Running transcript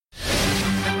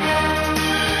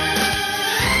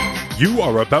You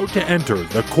are about to enter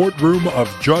the courtroom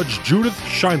of Judge Judith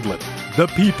Scheindlin. The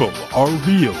people are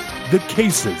real. The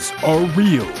cases are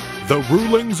real. The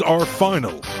rulings are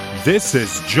final. This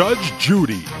is Judge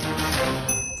Judy.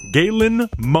 Galen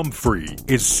Mumphrey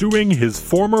is suing his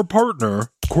former partner,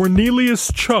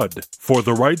 Cornelius Chudd, for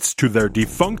the rights to their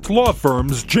defunct law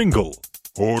firm's jingle.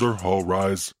 Order, all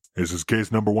rise. This is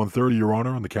case number 130, Your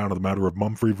Honor, on the count of the matter of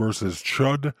Mumphrey versus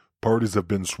Chudd. Parties have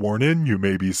been sworn in. You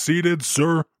may be seated.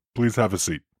 Sir, please have a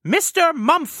seat. Mr.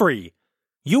 Mumphrey,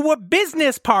 you were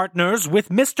business partners with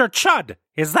Mr. Chudd,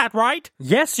 is that right?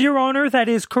 Yes, Your Honor, that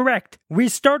is correct. We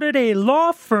started a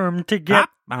law firm together.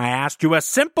 I asked you a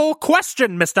simple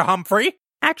question, Mr. Humphrey.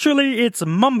 Actually, it's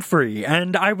Mumphrey,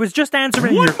 and I was just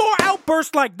answering One more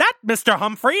outburst like that, Mr.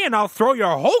 Humphrey, and I'll throw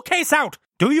your whole case out.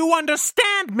 Do you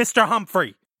understand, Mr.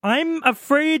 Humphrey? I'm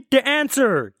afraid to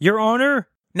answer, Your Honor.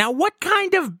 Now, what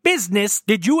kind of business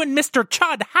did you and Mr.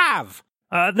 Chudd have?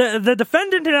 The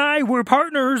defendant and I were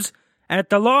partners at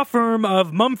the law firm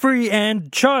of Mumphrey and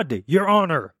Chudd, Your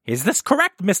Honor. Is this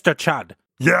correct, Mr. Chudd?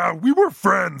 Yeah, we were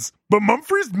friends, but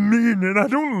Mumphrey's mean and I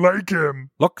don't like him.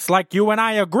 Looks like you and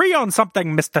I agree on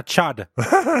something, Mr. Chudd.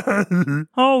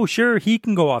 Oh, sure, he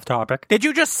can go off topic. Did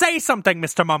you just say something,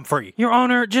 Mr. Mumphrey? Your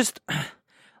Honor, just...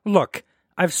 Look,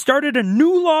 I've started a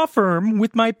new law firm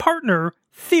with my partner,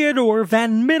 Theodore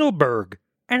Van Middelberg,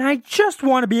 and I just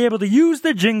want to be able to use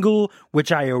the jingle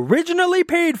which I originally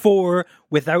paid for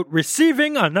without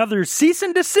receiving another cease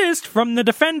and desist from the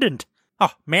defendant.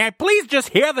 Oh, may I please just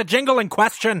hear the jingle in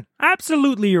question?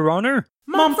 Absolutely, Your Honor.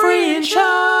 Mumphrey and Chudd!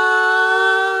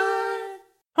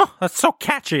 Oh, that's so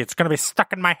catchy, it's going to be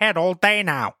stuck in my head all day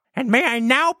now. And may I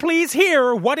now please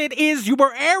hear what it is you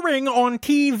were airing on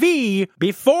TV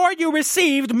before you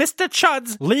received Mr.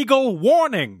 Chudd's legal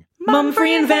warning?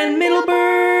 Mumphrey and Van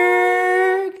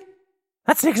Middelberg.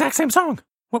 That's the exact same song.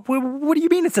 What do you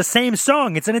mean it's the same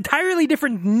song? It's an entirely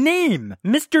different name.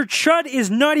 Mr. Chudd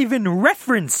is not even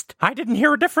referenced. I didn't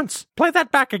hear a difference. Play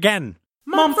that back again.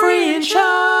 Mumphrey and Chudd.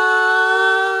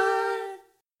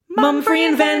 Mumphrey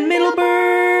and Van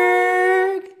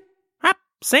Middelberg.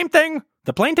 Same thing.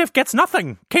 The plaintiff gets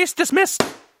nothing. Case dismissed.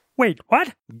 Wait,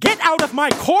 what? Get out of my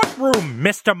courtroom,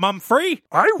 Mr. Mumphrey.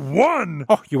 I won!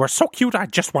 Oh, you are so cute, I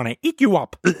just want to eat you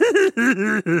up.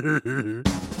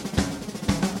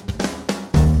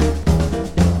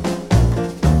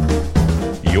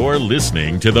 You're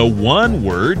listening to the One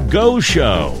Word Go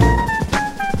Show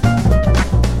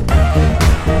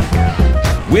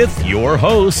with your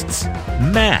hosts,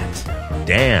 Matt,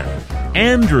 Dan,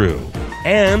 Andrew,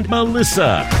 and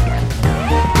Melissa.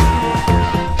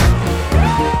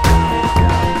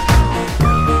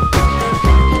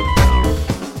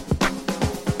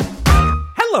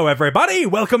 Hello, everybody.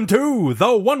 Welcome to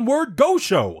the One Word Go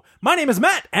Show. My name is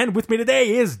Matt, and with me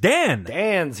today is Dan.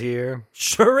 Dan's here.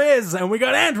 Sure is. And we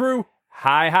got Andrew.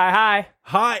 Hi.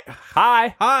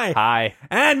 Hi.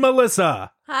 And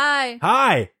Melissa. Hi.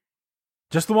 Hi.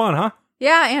 Just the one, huh?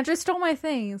 Yeah, Andrew stole my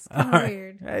things. Kind of All right.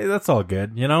 weird. Hey, that's all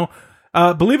good, you know?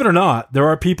 Believe it or not, there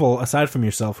are people, aside from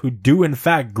yourself, who do in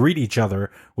fact greet each other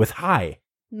with hi.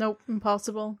 Nope,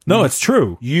 impossible. No, it's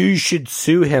true. You should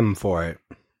sue him for it.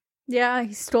 Yeah,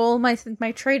 he stole my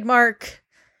trademark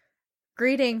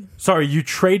greeting. Sorry, you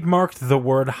trademarked the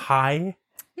word hi?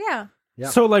 Yeah.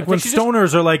 Yep. So, like, when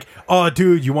stoners are like, oh,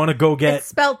 dude, you want to go get... It's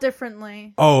spelled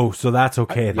differently. Oh, so that's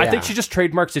okay. Yeah. I think she just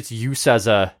trademarks its use as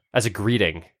a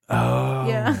greeting. Oh.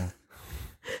 Yeah.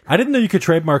 I didn't know you could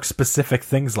trademark specific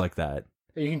things like that.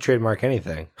 You can trademark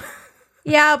anything.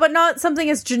 Yeah, but not something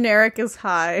as generic as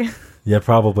hi. Yeah,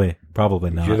 probably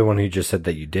not. You're the one who just said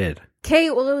that you did.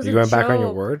 Kate, well, it was You a going joke. back on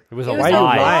your word? It was It a was Why a are you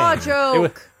lie. lying?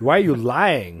 joke. Why are you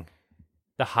lying?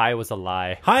 The hi was a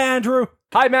lie. Hi, Andrew.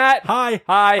 Hi, Matt. Hi.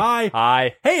 Hi. Hi.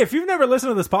 Hi. Hey, if you've never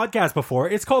listened to this podcast before,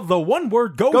 it's called the One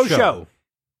Word Go Show.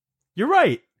 You're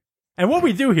right. And what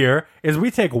we do here is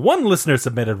we take one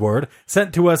listener-submitted word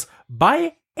sent to us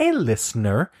by a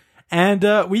listener, and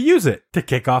we use it to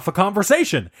kick off a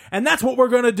conversation. And that's what we're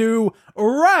going to do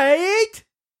right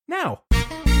now.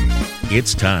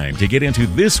 It's time to get into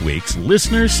this week's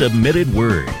listener-submitted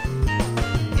word.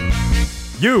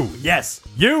 You, yes,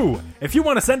 you. If you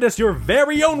want to send us your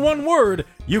very own one word,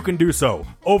 you can do so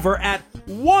over at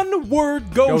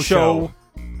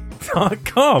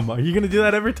onewordgoshow.com. Are you going to do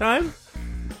that every time?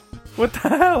 What the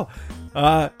hell?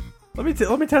 Let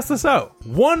me test this out.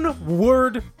 One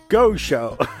word Go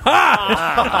Show.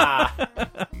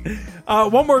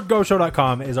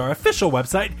 OneWordGoShow.com is our official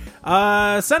website.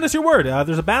 Send us your word.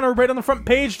 There's a banner right on the front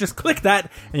page. Just click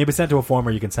that, and you'll be sent to a form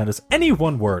where you can send us any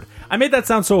one word. I made that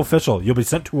sound so official. You'll be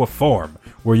sent to a form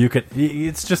where you could.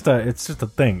 It's just a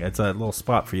thing. It's a little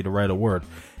spot for you to write a word,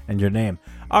 and your name.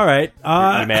 All right.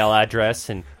 Your email address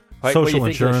and what Social you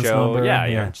think of the insurance show. number, Yeah,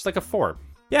 yeah. just like a form.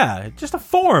 Yeah, just a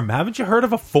form. Haven't you heard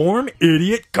of a form,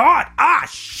 idiot? God,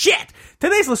 shit!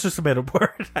 Today's listener submitted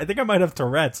word. I think I might have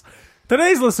Tourette's.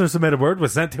 Today's listener submitted word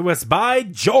was sent to us by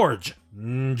George.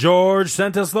 George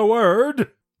sent us the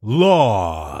word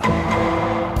law.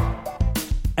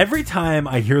 Every time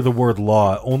I hear the word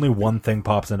law, only one thing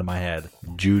pops into my head.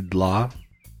 Jude Law.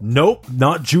 Nope,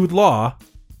 not Jude Law.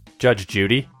 Judge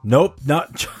Judy. Nope,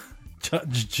 not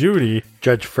Judge Judy.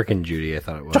 Judge frickin' Judy, I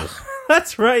thought it was.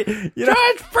 That's right. You know,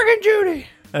 Judge frickin' Judy!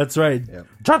 that's right. Yep.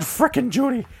 Judge frickin'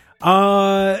 Judy.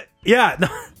 Yeah,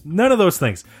 none of those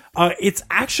things. It's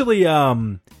actually,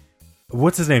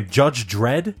 what's his name? Judge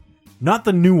Dredd? Not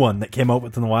the new one that came out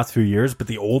within the last few years, but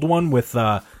the old one with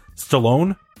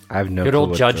Stallone. I have no Good clue old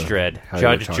what Judge the- Dredd. how you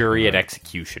were Judge, talking jury, and about.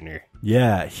 executioner.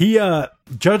 Yeah,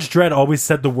 Judge Dredd always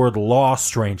said the word law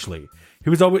strangely. He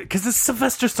was always, because it's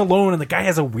Sylvester Stallone and the guy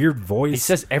has a weird voice. He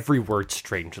says every word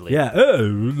strangely. Yeah.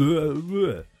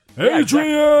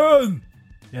 Adrian!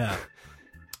 Yeah.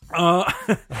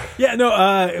 Yeah,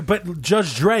 no, but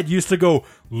Judge Dredd used to go,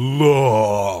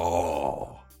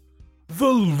 law. The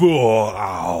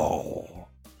law.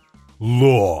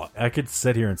 Law. I could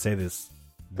sit here and say this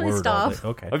Please word all stop. day.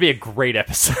 Okay. That'd be a great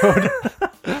episode.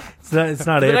 It's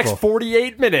not For the April. next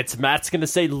 48 minutes, Matt's going to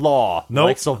say law. Nope.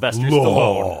 Like Sylvester Stallone.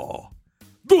 Law.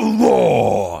 The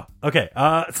law. Okay.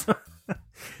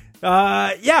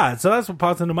 Yeah. So that's what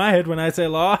pops into my head when I say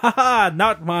law.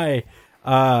 Not my.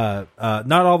 Not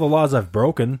all the laws I've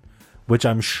broken, which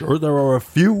I'm sure there are a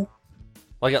few.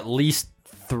 Like at least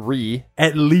 3.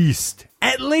 At least.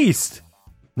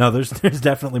 No, there's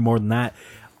definitely more than that.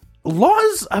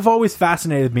 Laws have always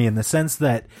fascinated me in the sense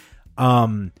that,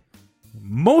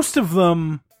 most of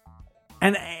them,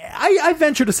 and I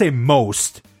venture to say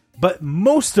most, but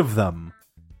most of them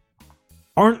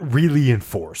aren't really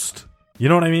enforced. You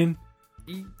know what I mean?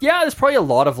 Yeah, there's probably a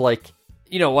lot of like,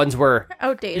 ones where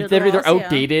Outdated. they're either laws, yeah.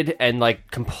 outdated and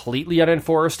like completely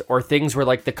unenforced, or things where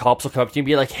like the cops will come up to you and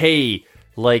be like, hey,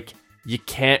 like you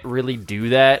can't really do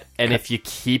that, and if you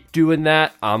keep doing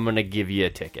that, I'm gonna give you a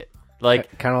ticket.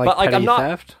 Like Kind of like but, petty I'm not,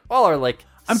 theft? Well, or like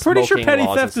I'm pretty sure smoking petty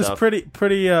laws and theft is stuff.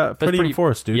 pretty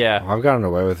enforced, dude. Yeah, I've gotten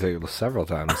away with it several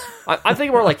times. I'm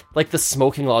thinking more like the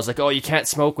smoking laws, like, oh, you can't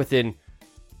smoke within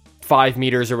 5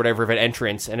 meters or whatever of an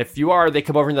entrance, and if you are, they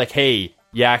come over and like, hey,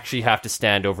 you actually have to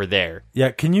stand over there. Yeah,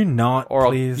 can you not, Or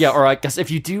please? yeah, or I guess if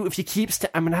you keep,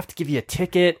 I'm gonna have to give you a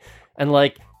ticket, and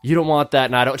like you don't want that,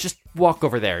 and I don't. Just walk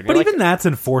over there. And But you're even like, that's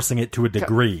enforcing it to a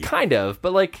degree. kind of,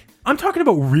 but like, I'm talking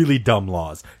about really dumb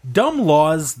laws. Dumb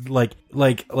laws like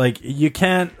you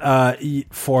can't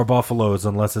eat 4 buffaloes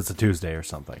unless it's a Tuesday or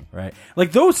something, right?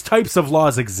 Like those types of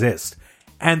laws exist,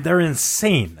 and they're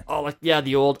insane. oh, like yeah,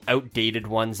 the old outdated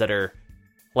ones that are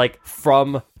like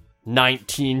from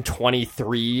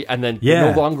 1923, and then they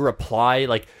Yeah. no longer apply.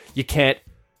 Like you can't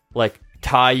like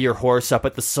tie your horse up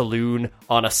at the saloon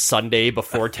on a Sunday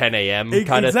before 10 a.m.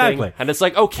 kind of Exactly. thing. And it's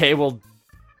like, okay, well,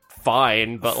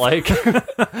 fine, but like,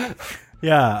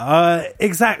 Yeah,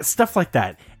 exact stuff like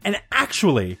that. And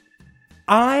actually,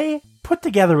 I put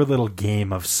together a little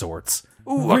game of sorts.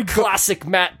 ooh, a classic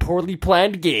Matt poorly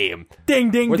planned game Ding,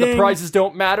 ding, where ding. the prizes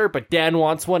don't matter, but Dan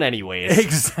wants one anyways.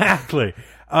 Exactly.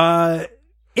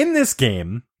 In this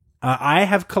game, I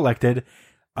have collected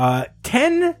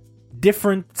 10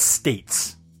 different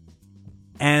states.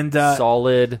 And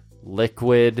Solid,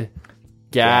 liquid,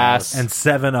 gas, and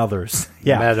 7 others.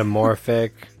 Yeah.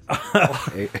 Metamorphic.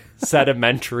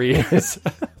 sedimentary,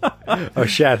 Oh,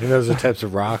 shit. Those are types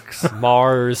of rocks.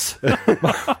 Mars.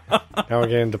 Now we're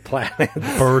getting into planets.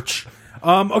 Birch.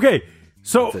 Okay.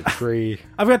 So The tree.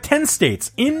 I've got 10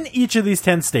 states. In each of these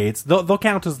 10 states, they'll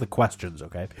count as the questions,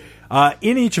 okay?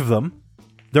 In each of them,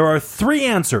 there are 3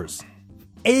 answers.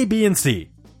 A, B, and C.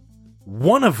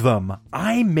 One of them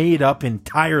I made up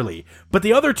entirely, but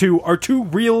the other 2 are 2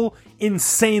 real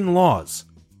insane laws.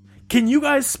 Can you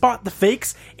guys spot the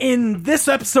fakes in this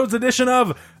episode's edition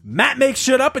of Matt Makes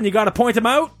Shit Up and You Gotta Point Him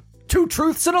Out? 2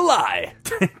 truths and a lie.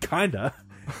 Kinda.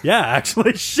 Yeah,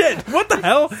 actually. Shit. What the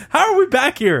hell? How are we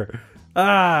back here?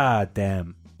 Ah,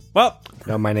 damn. Well,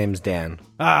 No, my name's Dan.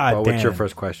 damn. What's your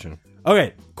first question?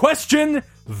 Okay, question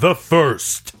the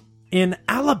first. In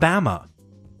Alabama,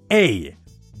 A,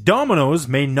 dominoes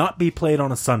may not be played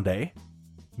on a Sunday.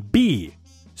 B,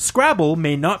 Scrabble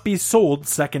may not be sold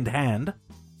second-hand.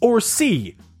 Or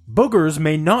C, boogers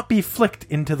may not be flicked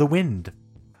into the wind.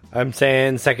 I'm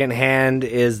saying second hand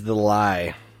is the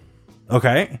lie.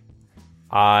 Okay.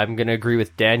 I'm gonna agree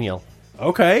with Daniel.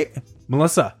 Okay.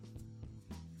 Melissa,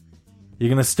 you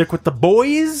gonna stick with the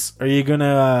boys, or are you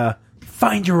gonna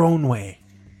find your own way?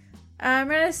 I'm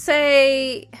gonna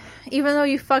say, even though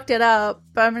you fucked it up,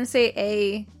 but I'm gonna say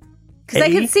A. Because I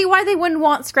can see why they wouldn't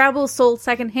want Scrabble sold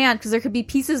secondhand, because there could be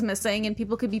pieces missing and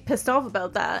people could be pissed off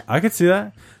about that. I could see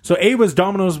that. So A was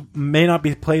dominoes may not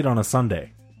be played on a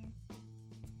Sunday.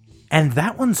 And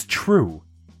that one's true.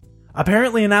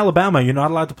 Apparently in Alabama, you're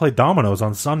not allowed to play dominoes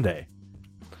on Sunday.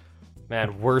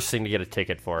 Man, worst thing to get a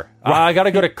ticket for. I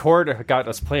gotta go to court. I got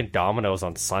us playing dominoes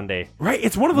on Sunday. Right?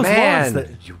 It's one of those laws Man, that...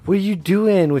 what are you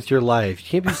doing with your life? You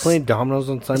can't be playing dominoes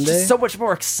on Sunday. It's just so much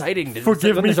more exciting.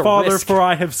 Forgive me, Father, for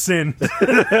I have sinned.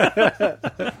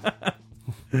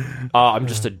 I'm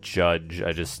just a judge.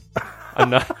 I'm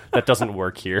not. That doesn't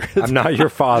work here. I'm not your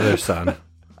father, son.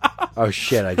 Oh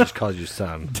shit! I just called you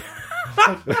son.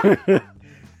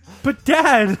 But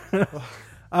Dad...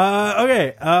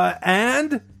 okay,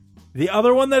 and... The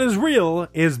other one that is real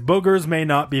is boogers may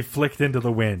not be flicked into the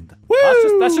wind.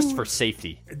 That's just for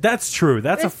safety. That's true.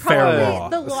 That's It's a fair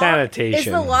probably law. Sanitation. Is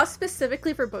the law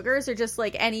specifically for boogers or just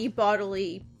like any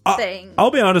bodily thing?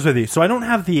 I'll be honest with you. So I don't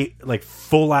have the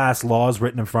full ass laws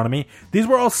written in front of me. These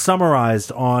were all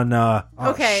summarized on.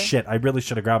 Okay. Shit! I really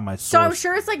should have grabbed my source. So I'm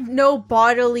sure it's like no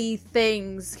bodily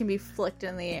things can be flicked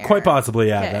in the air. Quite possibly,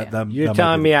 yeah. Okay. You're that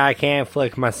telling might me I can't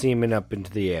flick my semen up into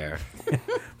the air? be.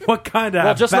 What kind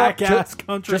of back ass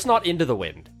country? Just not into the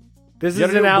wind. This You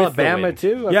is gotta in do it with the Alabama wind.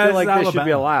 too. I Yeah, feel this like is this should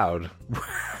be Alabama. allowed.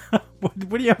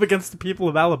 what do you have against the people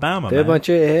of Alabama? They're a Man? bunch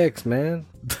of hicks, man.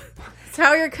 It's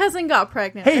how your cousin got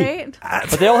pregnant, Hey, right?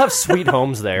 But they all have sweet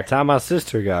homes there. That's how my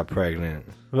sister got pregnant.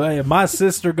 Well, my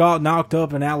sister got knocked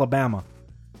up in Alabama.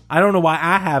 I don't know why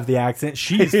I have the accent.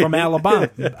 She's from Alabama.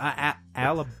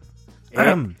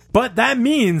 But that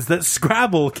means that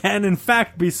Scrabble can in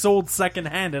fact be sold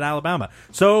secondhand in Alabama.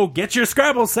 So get your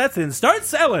Scrabble sets and start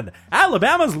selling.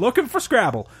 Alabama's looking for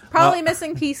Scrabble. Probably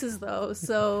missing pieces though,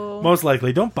 so Most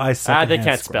likely, don't buy secondhand. They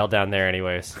can't Scrabble. spell down there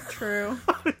anyways. true.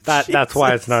 That's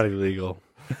why it's not illegal.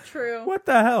 True. What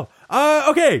the hell?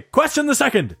 Okay, question the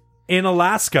second. In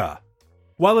Alaska,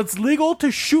 while it's legal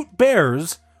to shoot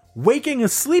bears, waking a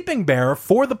sleeping bear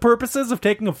for the purposes of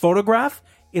taking a photograph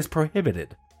is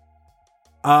prohibited.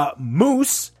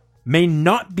 Moose may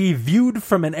not be viewed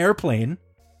from an airplane,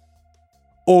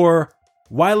 or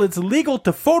while it's legal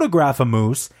to photograph a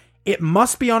moose, it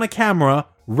must be on a camera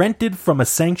rented from a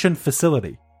sanctioned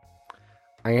facility.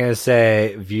 I'm gonna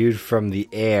say viewed from the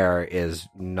air is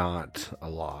not a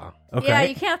law. Okay. Yeah,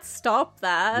 you can't stop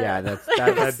that. Yeah, that's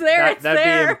If it's there, it's that'd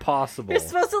there. be impossible. You're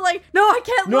supposed to no, I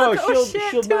can't look. Oh shit,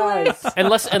 she'll too late.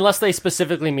 Unless they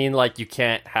specifically mean you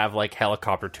can't have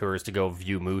helicopter tours to go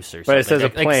view moose or something. But it says a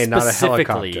plane, not a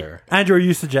specifically. helicopter. Andrew, are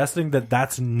you suggesting that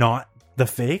that's not the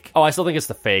fake? Oh, I still think it's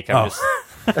the fake. I'm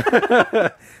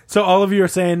just So all of you are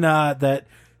saying that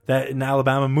in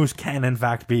Alabama, moose can in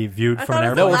fact be viewed I from thought an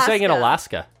it was no. airplane. We're saying in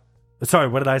Alaska. Sorry,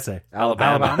 what did I say?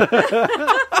 Alabama.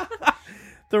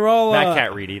 They're all. Matt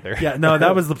can't read either. Yeah, no,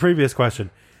 that was the previous question.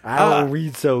 I don't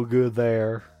read so good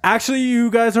there. Actually, you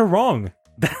guys are wrong.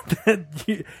 Okay,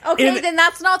 in, then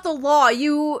that's not the law.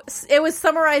 It was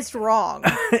summarized wrong.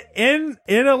 in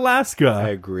Alaska, I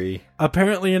agree.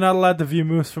 apparently you're not allowed to view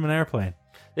moose from an airplane.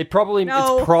 They probably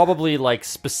No. it's probably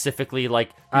specifically you A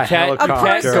can't helicopter. A you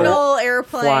can't go. personal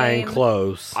airplane. Flying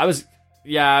close.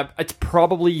 It's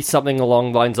probably something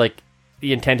along the lines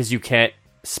the intent is you can't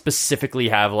specifically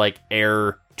have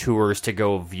air tours to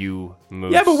go view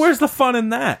moose. Yeah, but where's the fun in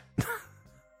that?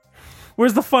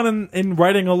 Where's the fun in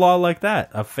writing a law like that?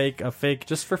 A fake.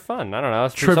 Just for fun. I don't know.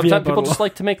 Trivia Sometimes about people a just law.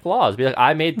 like to make laws. Be like,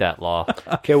 I made that law.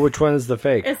 Okay, which one is the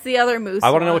fake? It's the other moose.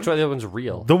 I want to know one. which one the other one's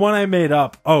real. The one I made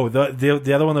up. Oh,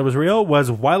 the other one that was real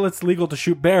was while it's legal to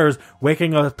shoot bears,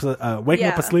 waking up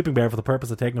a sleeping bear for the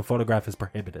purpose of taking a photograph is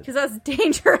prohibited. Because that's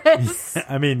dangerous.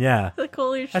 I mean, yeah, Like,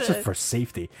 holy shit. that's just for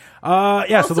safety.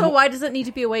 Yeah. Also, So why does it need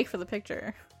to be awake for the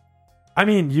picture? I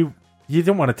mean, you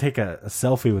don't want to take a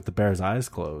selfie with the bear's eyes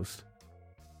closed.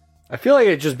 I feel like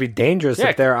it'd just be dangerous Yeah.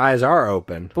 if their eyes are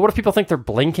open. But what if people think they're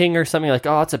blinking or something?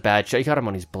 Oh, it's a bad shot. You got him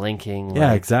when he's blinking.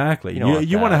 Yeah, exactly. you don't want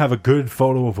You want to that. have a good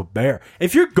photo of a bear.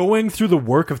 If you're going through the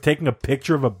work of taking a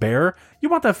picture of a bear, you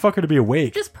want that fucker to be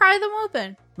awake. Just pry them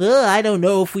open. Well, I don't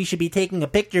know if we should be taking a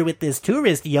picture with this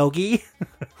tourist, Yogi.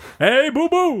 Hey, boo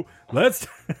boo, let's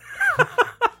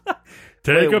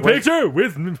take a picture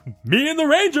with me and the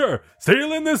ranger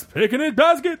stealing this picnic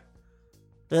basket.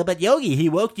 But Yogi, he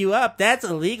woke you up. That's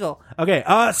illegal. Okay,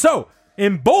 so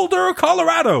in Boulder,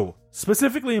 Colorado,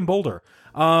 specifically in Boulder,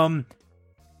 A,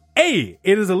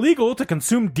 it is illegal to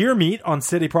consume deer meat on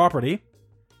city property.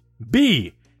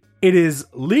 B, it is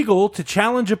legal to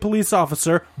challenge a police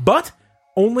officer, but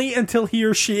only until he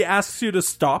or she asks you to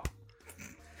stop.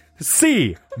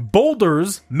 C,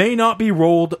 boulders may not be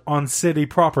rolled on city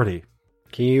property.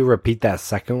 Can you repeat that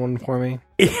second one for me?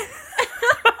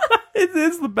 It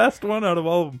is the best one out of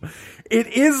all of them. It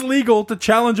is legal to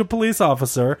challenge a police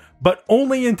officer, but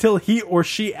only until he or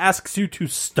she asks you to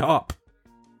stop.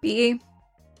 B.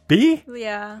 B?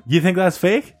 Yeah. You think that's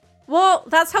fake? Well,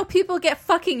 that's how people get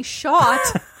fucking shot.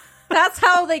 That's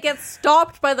how they get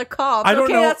stopped by the cops. I don't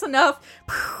okay, know. that's enough.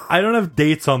 I don't have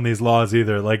dates on these laws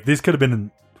either. Like, these could have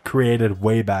been created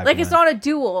way back Like, when. it's not a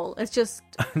duel. It's just...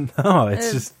 No,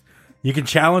 it's just... You can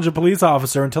challenge a police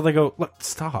officer until they go, look,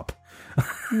 stop.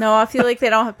 No, I feel like they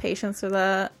don't have patience for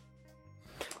that.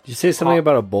 Did you say something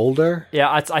about a boulder? Yeah,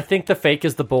 I think the fake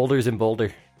is the boulders in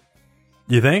Boulder.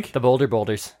 You think? The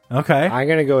boulders. Okay. I'm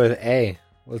going to go with A.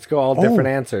 Let's go all different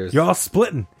answers. You're all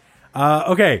splitting.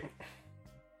 Okay.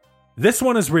 This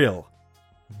one is real.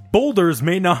 Boulders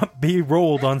may not be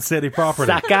rolled on city property.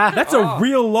 Saka. That's a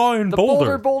real law in The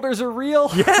Boulder. boulders are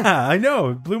real. Yeah, I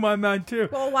know. It blew my mind too.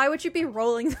 Well, why would you be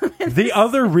rolling them in? The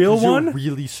other real one,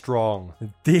 really strong.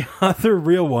 the other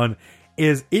real one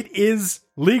is it is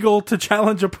legal to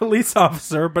challenge a police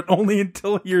officer, but only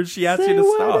until he or she asks you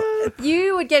to stop.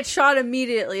 You would get shot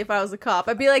immediately if I was a cop.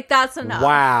 I'd be like, that's enough.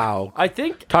 Wow. I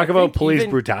think. Talk I about think police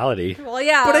even- brutality. Well,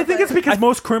 yeah. But I think it's because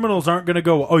most criminals aren't going to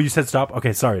go, oh, you said stop?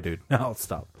 Okay, sorry, dude. I'll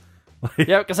stop.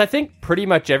 Yeah, because I think pretty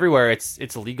much everywhere it's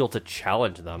illegal to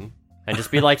challenge them and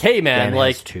just be like, "Hey, man, Dan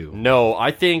like, has two. no,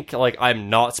 I think like I'm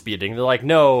not speeding." They're like,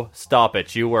 "No, stop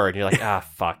it, you were," and you're like, "Ah,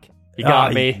 fuck, you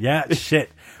got me." Yeah,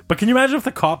 shit. But can you imagine if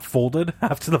the cop folded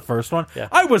after the first one? Yeah.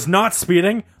 I was not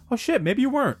speeding. Oh, shit, maybe you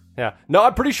weren't. Yeah. No,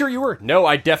 I'm pretty sure you were. No,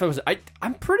 I definitely was.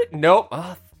 I'm pretty. No.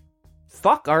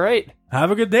 Fuck. All right. Have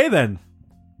a good day then.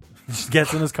 Just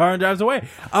gets in his car and drives away. So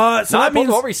I that pulled him means...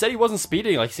 over. He said he wasn't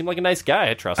speeding. Like, he seemed like a nice guy.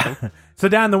 I trust him. So,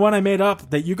 Dan, the one I made up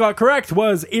that you got correct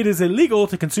was it is illegal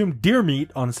to consume deer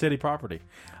meat on city property.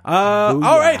 All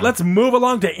right, let's move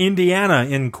along to Indiana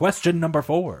in question number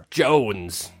 4.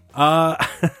 Jones. A.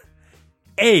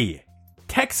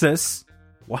 Texas.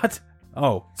 What?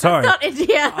 Oh, sorry. not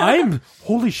Indiana.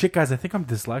 Holy shit, guys, I think I'm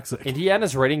dyslexic.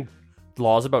 Indiana's writing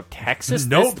laws about Texas.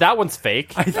 Nope. That one's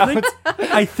fake.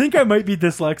 I think I might be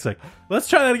dyslexic. Let's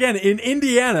try that again. In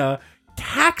Indiana,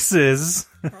 taxes,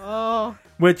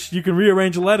 which you can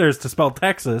rearrange letters to spell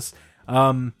Texas,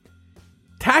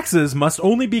 taxes must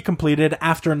only be completed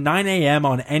after 9 a.m.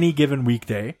 on any given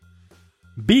weekday.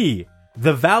 B,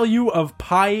 the value of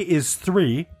pi is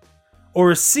 3.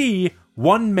 Or C,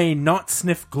 one may not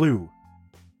sniff glue.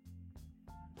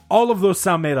 All of those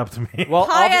sound made up to me. Well,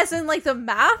 Pi as in like the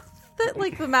math,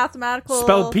 like the mathematical.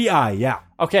 Spelled P-I, yeah.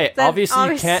 okay. Then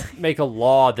Obviously, you can't make a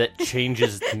law that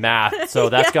changes math, so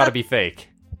that's got to be fake.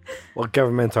 Well,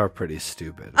 governments are pretty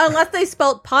stupid. Unless they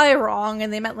spelled pie wrong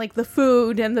and they meant like the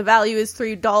food and the value is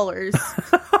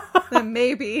 $3. Then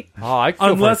maybe. Oh, I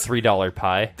could Unless- go for a $3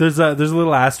 pie. There's a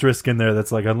little asterisk in there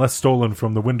that's like, unless stolen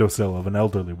from the windowsill of an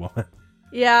elderly woman.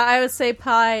 Yeah, I would say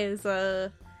pie is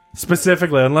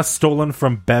Specifically, unless stolen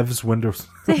from Bev's windowsill.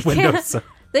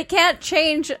 They can't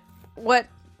change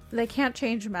they can't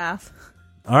change math.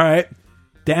 All right.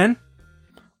 Dan?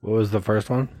 What was the first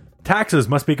one? Taxes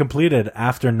must be completed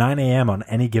after 9 a.m. on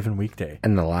any given weekday.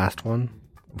 And the last one?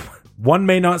 One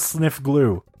may not sniff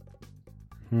glue.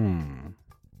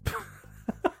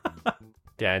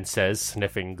 Dan says,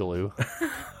 sniffing glue.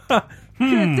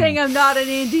 Good thing I'm not in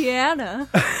Indiana.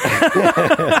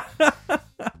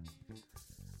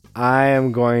 I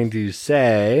am going to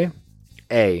say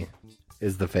A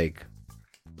is the fake.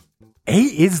 A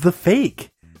is the fake.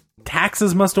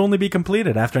 Taxes must only be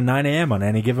completed after 9 a.m. on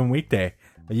any given weekday.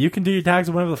 You can do your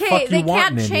taxes whenever the Okay, fuck you they want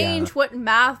can't in change Indiana. what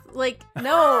math. Like,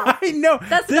 no. I know.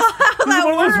 That's this, not how this that is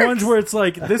one of those works. ones where it's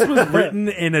like, this was written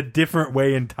in a different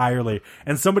way entirely,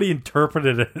 and somebody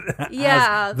interpreted it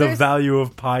Yeah, as the there's- value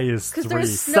of pi is 'Cause 3.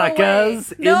 there's no Suckers,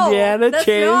 way. No, Indiana that's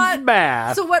changed not-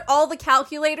 math. So what? All the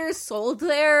calculators sold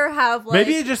there have like.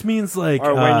 Maybe it just means like,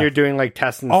 Or when you're doing like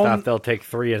tests and on- stuff, they'll take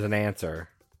 3 as an answer.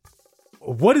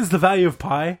 what is the value of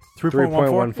pi?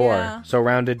 3.14? 3.14. Yeah. So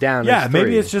rounded down. Yeah, is maybe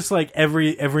 3. it's just like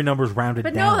every number's rounded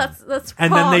But down. no, that's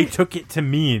and wrong. then they took it to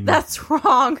mean. That's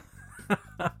wrong.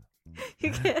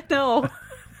 You can't. No.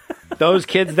 Those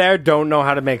kids there don't know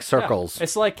how to make circles.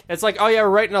 It's like, oh yeah, we're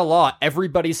writing a law.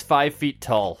 Everybody's 5 feet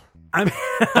tall. I'm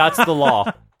That's the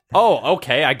law. Oh,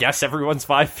 okay. I guess everyone's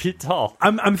 5 feet tall.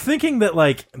 I'm thinking that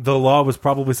like the law was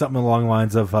probably something along the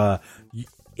lines of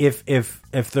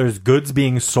if there's goods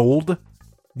being sold,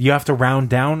 you have to round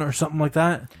down or something like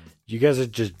that. You guys are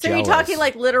just So jealous. you're talking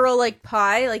like literal like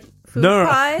pie, like food No,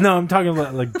 pie? no, I'm talking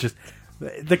about like just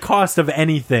the cost of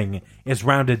anything is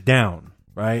rounded down.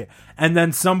 right? And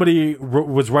then somebody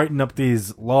was writing up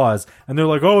these laws, and they're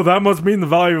like, "Oh, that must mean the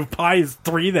value of pi is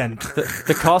 3 then."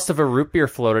 The cost of a root beer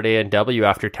float at A&W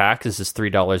after taxes is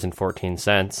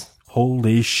 $3.14.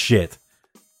 Holy shit!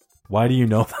 Why do you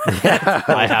know that?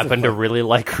 I happen to really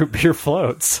like root beer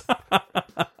floats.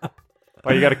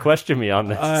 Why you got to question me on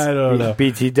this? I don't know.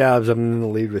 BT Dubs, I'm in the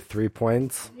lead with 3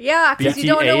 points. Yeah, because you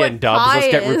don't know BTA what and Dubs, pi let's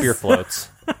get root is. beer floats.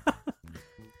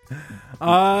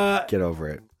 Get over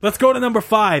it. Let's go to number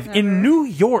 5. In New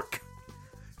York,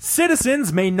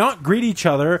 citizens may not greet each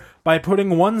other by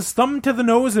putting one's thumb to the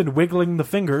nose and wiggling the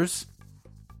fingers.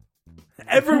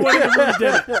 Everyone in the room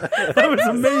did it. That was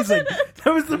amazing.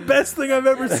 That was the best thing I've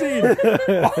ever seen.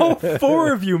 All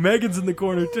 4 of you, Megan's in the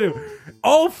corner too.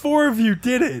 All 4 of you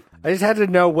did it. I just had to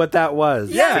know what that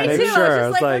was. Yeah, me Make too. sure. I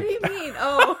was just like, what do you mean?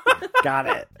 Oh, got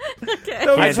it. okay.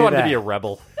 I just do wanted to that. be a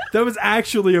rebel. That was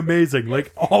actually amazing.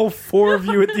 Like all 4 of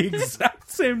you at the exact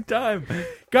same time.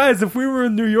 Guys, if we were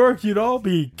in New York, you'd all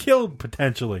be killed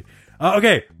potentially.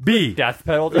 Okay, B. Death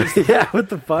penalties. Yeah, what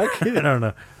the fuck? I don't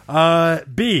know.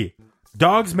 B.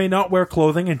 Dogs may not wear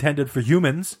clothing intended for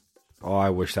humans. Oh, I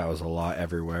wish that was a law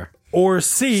everywhere. Or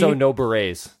C. So no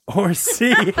berets. Or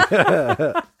C.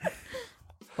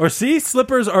 Or C.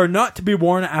 Slippers are not to be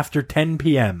worn after 10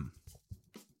 p.m.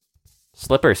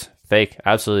 Slippers. Fake.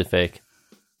 Absolutely fake.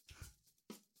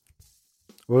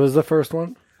 What was the first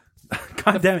one?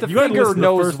 God damn it. The You gotta finger listen to the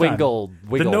nose first time. wiggle.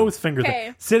 The nose finger Okay.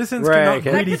 thing. Citizens Right, cannot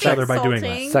okay. greet That each could be other by doing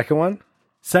insulting. that. Second one?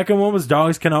 Second one was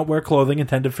dogs cannot wear clothing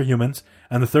intended for humans.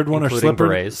 And the third one Including are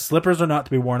berets. slippers are not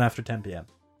to be worn after 10 p.m.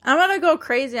 I'm gonna go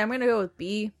crazy. I'm gonna go with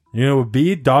B. You know what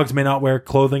B? Dogs may not wear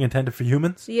clothing intended for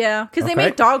humans. Yeah, because they Okay.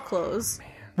 make dog clothes.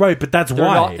 Right, but that's They're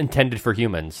why. not intended for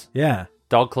humans. Yeah.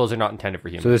 Dog clothes are not intended for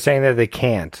humans. So they're saying that they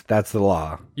can't. That's the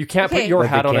law. You can't Okay. put your But they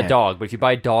hat on a can't. dog, but if you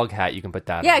buy a dog hat, you can put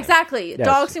that Yeah, on it. exactly. Yes.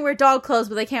 Dogs can wear dog clothes,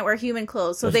 but they can't wear human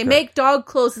clothes. So they make dog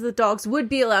clothes that the dogs would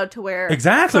be allowed to wear.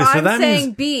 Exactly, so I'm that saying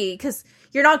means- B because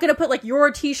you're not going to put like your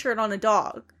T-shirt on a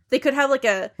dog. They could have like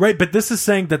a Right, but this is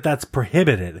saying that that's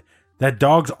prohibited. That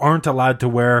dogs aren't allowed to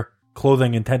wear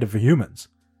clothing intended for humans.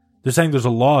 They're saying there's a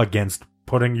law against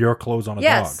putting your clothes on a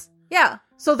yes, yeah.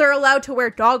 So they're allowed to wear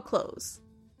dog clothes. dog.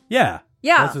 Yeah.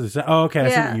 Yeah. That's what they're saying. Oh, okay. I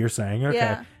see Yeah. what you're saying. Okay.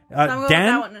 Yeah. So I'm going with Dan,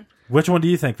 that one. which one do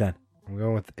you think then? I'm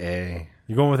going with A.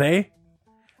 You going with A?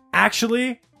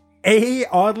 Actually, A,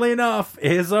 oddly enough,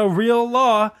 is a real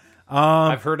law.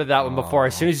 I've heard of that one before.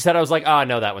 As soon as you said it, I was like,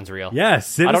 no, that one's real.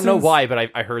 Yes. I don't know citizens why, but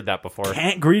I heard that before.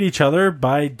 Can't greet each other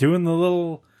by doing the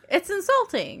little... It's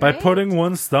insulting. By right? putting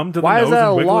one's thumb to the Why nose is that a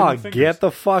and wiggling law? the fingers. Get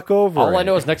the fuck over All it. I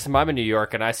know is next time I'm in New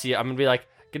York and I see it, I'm going to be like,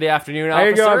 good afternoon, There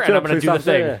you officer, go, and I'm going to police do the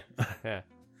officer, thing. Yeah.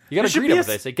 You got There to should greet be them a if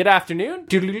they say, good afternoon.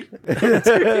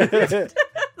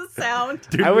 the sound.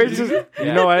 I would just,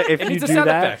 you know what? If It you needs a do sound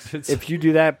that, effect. It's- if you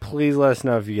do that, please let us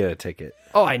know if you get a ticket.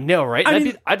 Oh, I know, right? I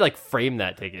mean- I'd like frame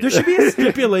that ticket. There should be a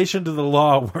stipulation to the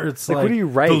law where it's like, what do you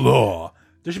write? The law.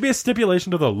 There should be a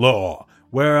stipulation to the law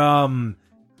where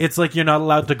it's like you're not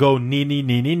allowed to go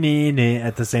nee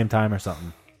at the same time or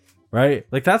something. Right?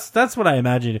 Like that's what I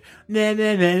imagine.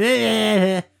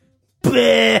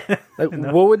 Like,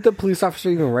 what would the police officer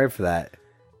even write for that?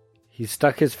 He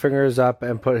stuck his fingers up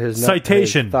and put his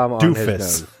Citation, his thumb on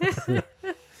doofus. his nose.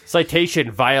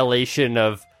 Citation, violation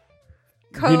of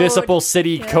Code. Municipal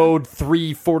City Yeah. Code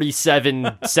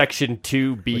 347, Section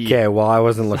 2B. Okay, well, I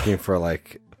wasn't looking for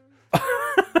like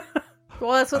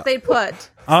Well, that's what they put. So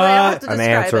I don't have to an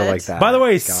describe answer it. like that. By the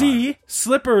way, God. C,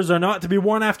 slippers are not to be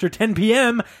worn after 10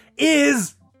 p.m.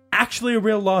 is actually a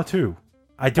real law too.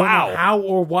 I don't know how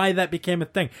or why that became a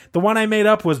thing. The one I made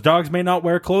up was dogs may not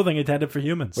wear clothing intended for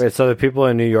humans. Wait, so the people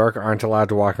in New York aren't allowed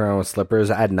to walk around with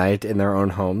slippers at night in their own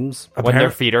homes? When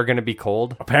their feet are going to be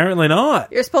cold. Apparently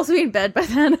not. You're supposed to be in bed by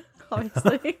then,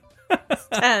 obviously. It's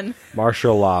 10.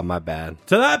 Martial law, my bad.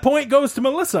 So that point goes to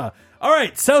Melissa. All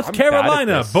right, South I'm bad at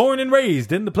Carolina, this. born and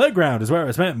raised in the playground is where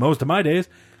I spent most of my days.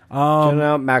 Chilling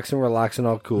out, maxing, relaxing,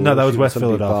 all cool. No, that was shooting West some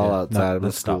people Philadelphia. outside of the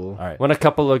let's stop. school. All right. When a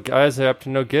couple of guys are up to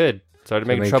no good. Started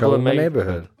making trouble in the my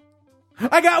neighborhood.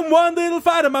 I got in one little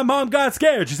fight and my mom got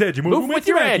scared. She said, you move with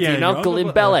your auntie and your uncle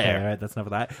in Bel Air. Okay, all right, that's enough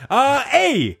of that.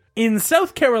 A, in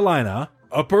South Carolina,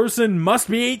 a person must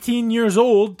be 18 years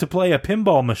old to play a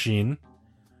pinball machine.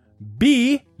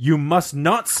 B, you must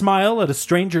not smile at a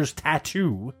stranger's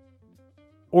tattoo.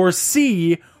 Or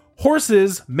C,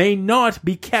 horses may not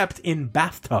be kept in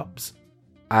bathtubs.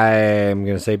 I'm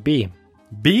going to say B.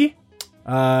 B,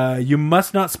 you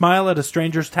must not smile at a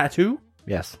stranger's tattoo.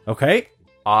 Yes. Okay.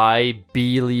 I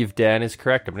believe Dan is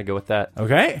correct. I'm going to go with that.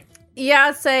 Okay. Yeah,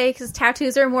 I'd say because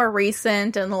tattoos are more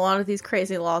recent and a lot of these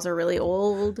crazy laws are really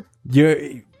old.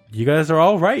 You You guys are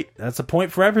all right. That's a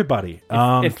point for everybody.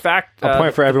 In fact, A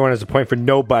point for everyone is a point for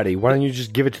nobody. Why don't you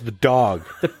just give it to the dog?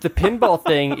 the pinball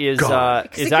thing is it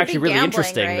actually could be really gambling,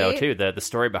 interesting though right? too. The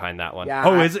story behind that one.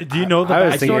 Oh, is it? Do you know the I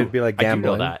was backstory? thinking it'd be like I do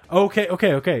gambling. know that.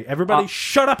 Okay. Everybody,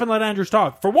 shut up and let Andrew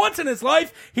talk. For once in his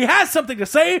life, he has something to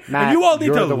say, Matt, and you all need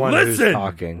you're to the one listen. who's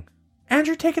talking.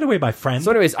 Andrew, take it away, my friend.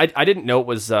 So, anyways, I didn't know it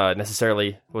was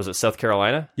necessarily was it South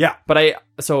Carolina? Yeah. But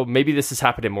so maybe this has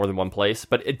happened in more than one place,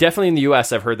 but definitely in the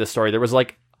U.S. I've heard this story. There was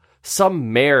like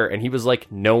some mayor, and he was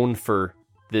like known for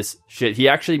this shit. He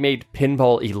actually made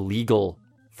pinball illegal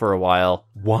for a while,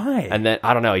 Why? and then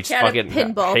I don't know. He just He had a fucking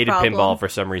pinball hated problem. pinball for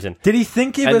some reason. did he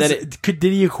think it And was? then Did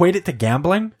he equate it to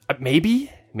gambling? Maybe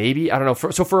I don't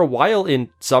know. So for a while in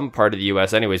some part of the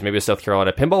U.S., anyways, maybe South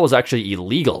Carolina, pinball was actually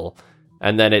illegal,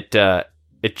 and then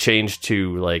it changed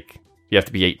to like you have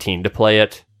to be 18 to play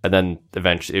it, and then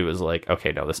eventually it was like,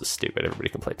 okay, no, this is stupid. Everybody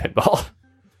can play pinball.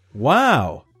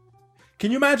 Wow.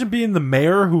 Can you imagine being the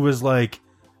mayor who was like,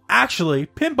 actually,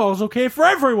 pinball's okay for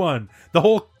everyone? The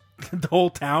whole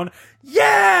town,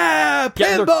 yeah,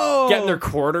 pinball. Getting their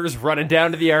quarters, running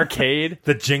down to the arcade.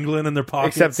 the jingling in their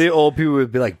pockets. Except the old people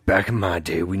would be like, back in my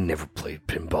day, we never played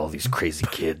pinball, these crazy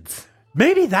kids.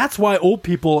 Maybe that's why old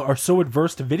people are so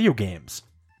adverse to video games.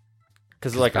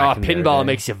 Because like, back in their pinball day.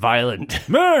 makes you violent.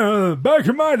 Man, back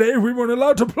in my day, we weren't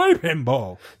allowed to play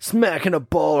pinball. Smacking a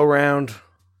ball around.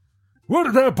 What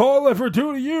did that ball ever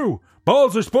do to you?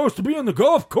 Balls are supposed to be on the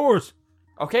golf course.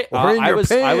 Okay, Or in I your was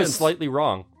pants. slightly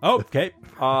wrong. Oh, okay.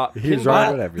 He's Pinball- wrong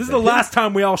with This everything. is the last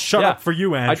time we all shut Yeah. up for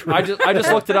you, Andrew. I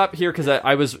just looked it up here because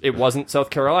it wasn't South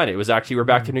Carolina. It was actually we're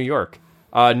back to New York.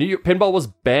 New York pinball was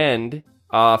banned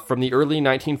from the early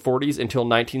 1940s until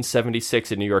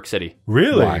 1976 in New York City.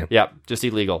 Really? Why? Yeah, just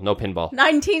illegal, no pinball.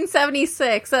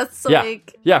 1976. That's Yeah,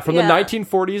 like from the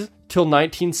 1940s till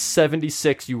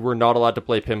 1976, you were not allowed to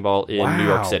play pinball in New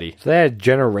York Wow. City. So they had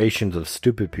generations of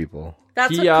stupid people.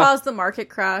 That's what The, caused the market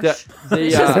crash. The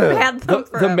Just banned them the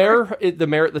forever.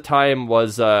 mayor at the time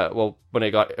was when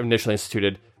it got initially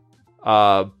instituted,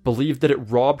 believed that it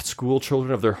robbed school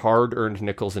children of their hard-earned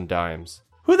nickels and dimes.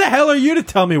 Who the hell are you to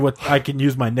tell me what I can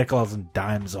use my nickels and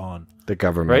dimes on? The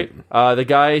government. Right? The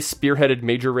guy spearheaded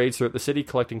major raids throughout the city,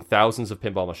 collecting thousands of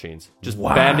pinball machines. Just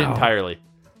Wow. banned it entirely.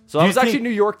 So that you was actually think- New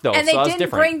York, though. and so they that was didn't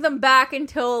different. bring them back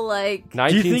until like Do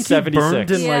you think he burned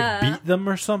 1976. and Yeah. like beat them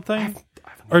or something?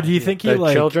 Or do you think he The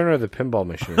like children or the pinball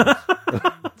machines?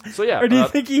 So yeah, or do you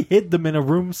think he hid them in a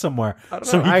room somewhere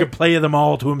so know. he I- could play them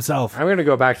all to himself? I'm going to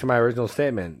go back to my original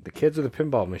statement. The kids are the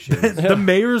pinball machines. The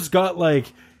mayor's got like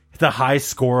the high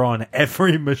score on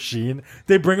every machine.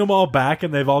 They bring them all back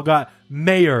and they've all got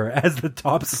mayor as the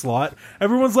top slot.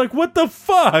 Everyone's like, what the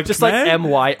fuck? just man?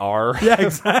 like MYR? Yeah,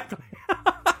 exactly.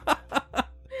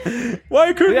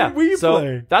 Why couldn't Yeah, we so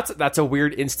play? that's a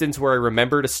weird instance where I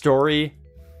remembered a story.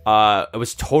 I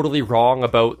was totally wrong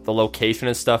about the location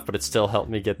and stuff, but it still helped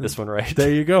me get this one right.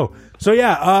 There you go. So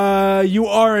yeah, you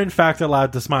are in fact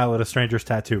allowed to smile at a stranger's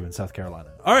tattoo in South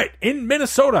Carolina. All right, in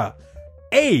Minnesota,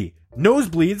 A,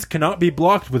 nosebleeds cannot be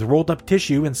blocked with rolled up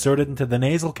tissue inserted into the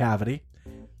nasal cavity.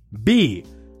 B,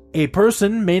 a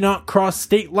person may not cross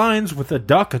state lines with a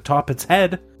duck atop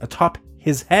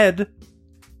his head.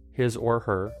 His or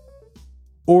her.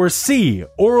 Or C,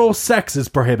 oral sex is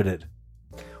prohibited.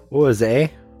 What was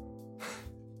A?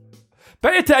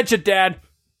 Pay attention, Dad.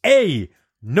 A,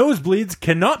 nosebleeds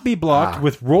cannot be blocked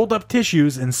with rolled up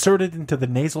tissues inserted into the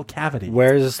nasal cavity.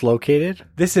 Where is this located?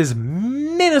 This is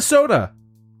Minnesota.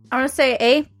 I'm gonna say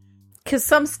A, because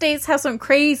some states have some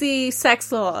crazy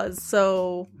sex laws.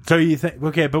 So So you think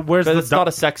okay, but where's But the it's duck? not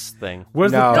a sex thing.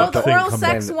 Where's No. the no, duck the thing oral come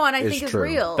sex in one I is think is true.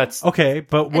 real. That's Okay,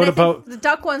 but and what I about think the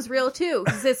duck one's real too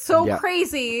because it's so Yeah.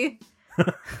 crazy.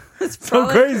 It's so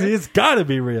probably crazy? true. It's got to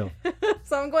be real.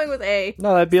 So I'm going with A.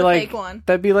 No, that'd be It's the like fake one.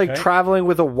 that'd be like Okay. traveling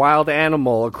with a wild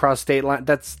animal across state line.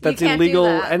 That's can't do illegal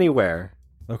that. anywhere.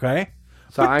 Okay,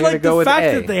 So but I'm like going to go the with fact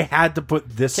A. that they had to put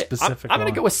this Okay, specific. I'm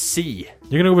gonna on. go with C.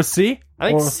 You're gonna go with C. I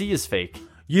think Or C is fake.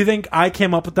 You think I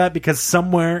came up with that because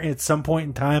somewhere at some point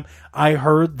in time I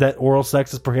heard that oral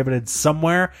sex is prohibited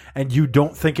somewhere, and you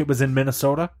don't think it was in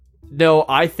Minnesota? No,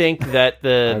 I think that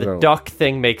the don't- duck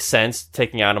thing makes sense,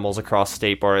 taking animals across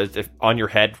state borders if on your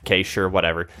head. Okay, sure,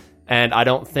 whatever. And I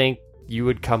don't think you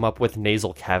would come up with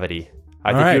nasal cavity.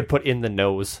 I think right. you would put in the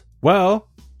nose. Well,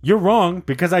 you're wrong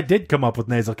because I did come up with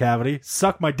nasal cavity.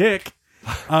 Suck my dick.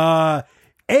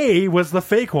 A was the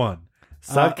fake one.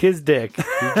 Suck his dick.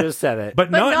 You just said it.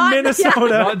 But not not- in Minnesota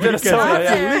yeah. Not in because Minnesota,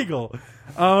 it's yeah. illegal.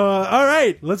 All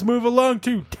right, let's move along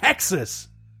to Texas.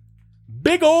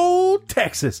 Big old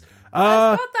Texas. What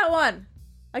about that one?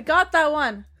 I got that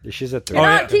one. She's at 3. You're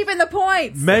not keeping the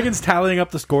points. Megan's tallying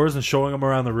up the scores and showing them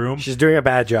around the room. She's doing a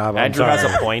bad job. I'm Andrew sorry.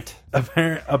 has a point.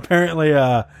 Apparently,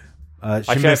 she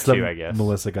checked missed them. too, I guess.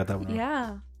 Melissa got that one.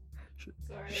 Yeah.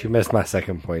 She missed my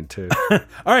second point, too. All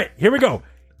right, here we go.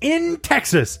 In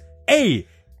Texas, A,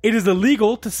 it is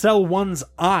illegal to sell one's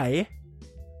eye.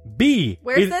 B,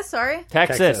 Where's this? Sorry.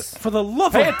 Texas. For the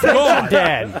love Pay of attention, God.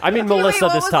 Dan. I mean, Wait, Melissa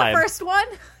what this was time. the first one?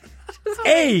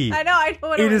 A, I know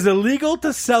what it is illegal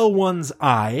to sell one's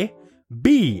eye.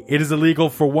 B, it is illegal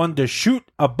for one to shoot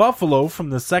a buffalo from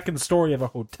the second story of a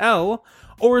hotel.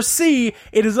 Or C,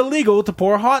 it is illegal to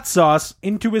pour hot sauce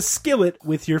into a skillet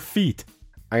with your feet.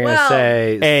 I'm going to Well-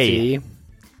 say A. C.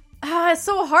 It's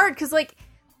so hard because, like,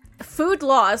 food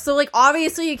laws. So, like,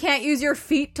 obviously you can't use your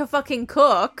feet to fucking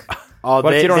cook. Oh,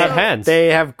 What if you don't have hands? They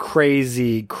have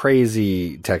crazy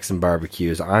Texan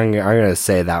barbecues. I'm gonna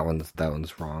say that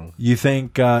one's wrong. You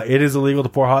think it is illegal to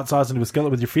pour hot sauce into a skillet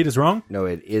with your feet is wrong? No,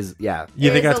 it is. Yeah, You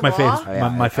It think is that's a my law?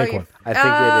 fake, my fake one? I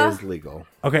think it is legal.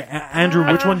 Okay,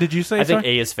 Andrew, which one did you say? I think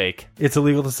sorry? A is fake. It's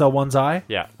illegal to sell one's eye?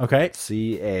 Yeah. Okay.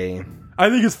 C-A. I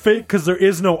think it's fake because there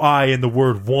is no I in the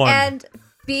word one. And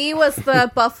B was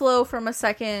the buffalo from a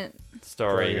second.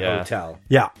 Story, yeah. Hotel.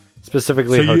 yeah.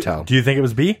 Specifically So hotel. do you think it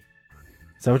was B?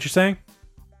 Is that what you're saying?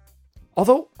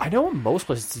 Although, I know in most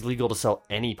places it's illegal to sell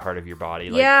any part of your body,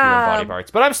 like Yeah. your own body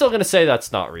parts. But I'm still going to say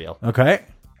that's not real. Okay.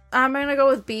 I'm gonna go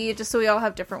with B just so we all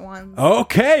have different ones.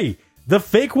 Okay. The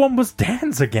fake one was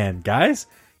Dan's again, guys.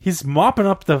 He's mopping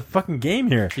up the fucking game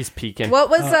here. He's peeking. What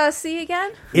was C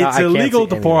again? No, I It's can't illegal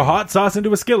see to pour anything. hot sauce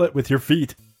into a skillet with your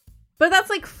feet. But that's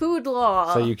like food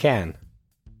law. So you can.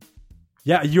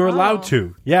 Yeah, you're allowed Oh.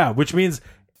 to. Yeah, which means,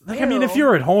 like, I mean, if Ew.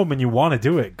 you're at home and you want to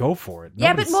do it, go for it. Yeah,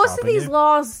 but Nobody's most of stopping these you.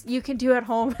 laws you can do at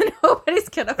home and nobody's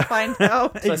gonna find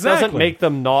out. So it doesn't make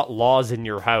them not laws in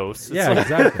your house. It's Yeah, like,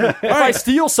 exactly. if I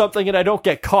steal something and I don't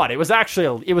get caught, it was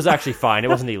actually fine. It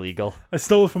wasn't illegal. I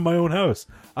stole it from my own house.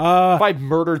 If I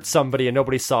murdered somebody and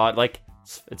nobody saw it, like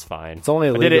it's fine. It's only I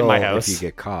illegal did it in my house. if you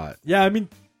get caught. Yeah, I mean,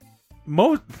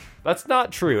 most. That's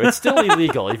not true. It's still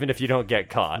illegal, even if you don't get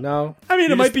caught. No. I mean,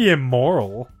 You it might just- be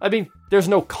immoral. I mean, there's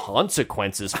no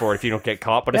consequences for it if you don't get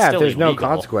caught, but it's Yeah, if still there's illegal. no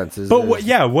consequences. But there's- what?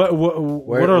 Yeah, what are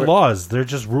where- laws? They're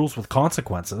just rules with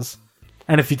consequences.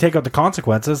 And if you take out the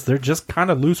consequences, they're just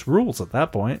kind of loose rules at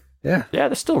that point. Yeah. Yeah,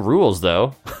 there's still rules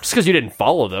though. Just because you didn't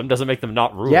follow them doesn't make them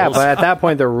not rules. Yeah, but at that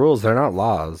point, they're rules. They're not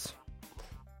laws.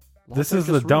 This are is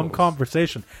the just dumb rules.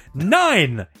 conversation.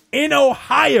 9 in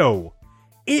Ohio.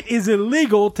 It is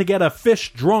illegal to get a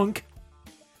fish drunk.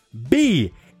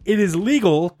 B. It is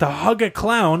legal to hug a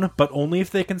clown, but only if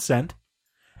they consent.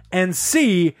 And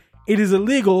C. It is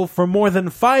illegal for more than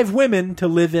 5 women to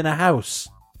live in a house.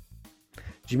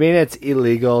 Do you mean it's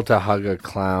illegal to hug a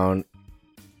clown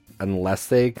unless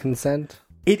they consent?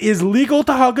 It is legal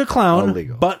to hug a clown,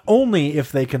 Illegal. but only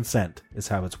if they consent, is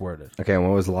how it's worded. Okay, and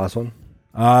what was the last one?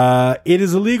 It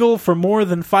is illegal for more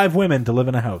than 5 women to live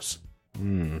in a house.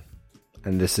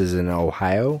 And this is in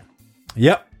Ohio?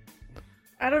 Yep.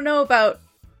 I don't know about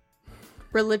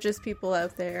religious people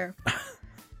out there.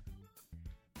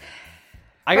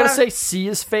 I gotta say C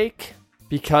is fake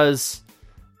because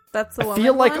That's the I one.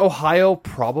 feel like Ohio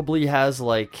probably has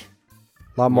like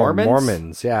A lot more Mormons?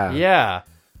 Mormons, yeah. yeah.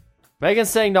 Megan's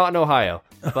saying not in Ohio,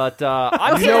 but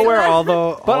I'm You saying, know where all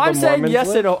the but all I'm the saying Mormons yes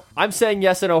live? I'm saying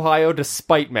yes in Ohio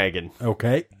despite Megan,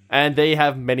 Okay. and they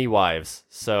have many wives.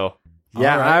 So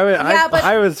Yeah, Yeah, but-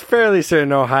 I was fairly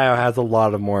certain Ohio has a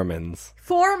lot of Mormons.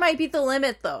 4 might be the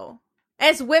limit though. And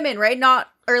it's women, right? Not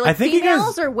or I like think you guys-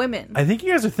 females or women. I think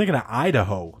you guys are thinking of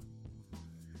Idaho.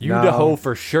 Idaho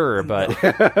for sure, but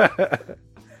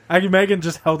Megan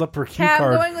just held up her cue Okay, I'm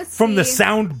card going with from the C.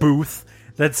 sound booth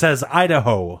that says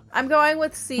Idaho. I'm going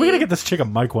with C. We're gonna get this chick a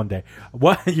mic one day.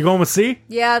 What? You going with C?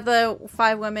 Yeah, the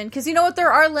 5 women. Because you know what?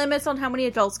 There are limits on how many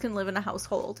adults can live in a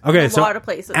household. Okay, in a so lot of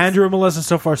places. Andrew and Melissa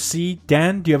so far C.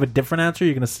 Dan, do you have a different answer? Or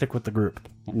you're gonna stick with the group.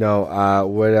 No,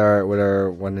 what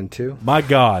are 1 and 2? My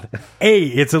God. A.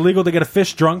 It's illegal to get a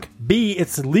fish drunk. B.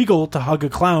 It's legal to hug a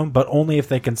clown, but only if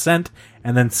they consent.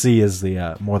 And then C is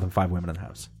the more than 5 women in the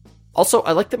house. also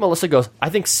I like that Melissa goes. I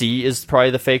think C is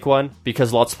probably the fake one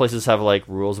because lots of places have like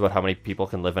rules about how many people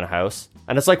can live in a house,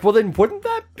 and it's like, well, then wouldn't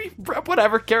that be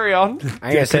whatever? Carry on.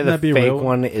 I'm gonna say couldn't the that be fake real?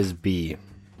 one is B.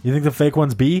 You think the fake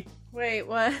one's B? Wait,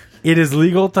 what? It is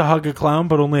legal to hug a clown,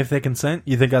 but only if they consent.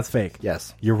 You think that's fake?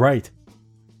 Yes. You're right.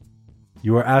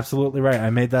 You are absolutely right.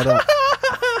 I made that up.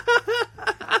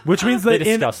 Which means that They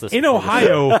discussed this in before.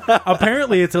 Ohio,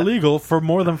 apparently it's illegal for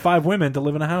more than 5 women to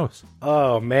live in a house.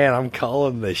 Oh man, I'm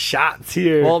calling the shots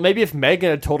here. Well, maybe if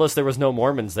Megan had told us there was no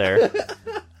Mormons there.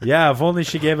 Yeah, if only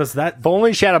she gave us that. If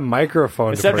only she had a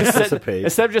microphone to participate.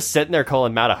 Instead of just sitting there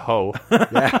calling Matt a hoe.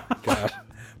 Yeah, God.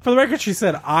 For the record, she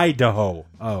said Idaho.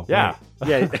 Oh, Yeah.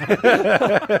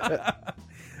 Yeah.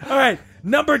 All right,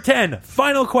 number 10,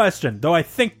 final question. Though I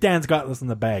think Dan's got this in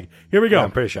the bag. Here we go.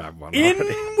 I'm pretty sure I've won In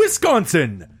already.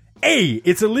 Wisconsin, A,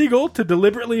 it's illegal to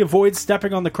deliberately avoid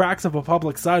stepping on the cracks of a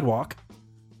public sidewalk.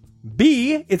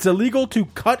 B, it's illegal to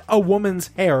cut a woman's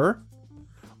hair.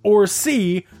 Or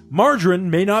C, margarine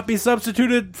may not be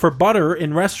substituted for butter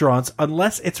in restaurants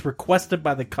unless it's requested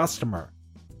by the customer.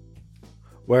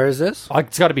 Where is this?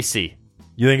 It's got to be C.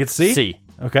 You think it's C? C.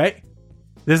 Okay.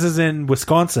 This is in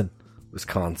Wisconsin.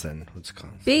 Wisconsin.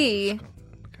 B. You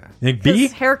think B?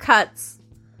 Because haircuts.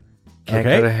 Can't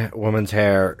Okay. cut a woman's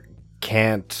hair.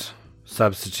 Can't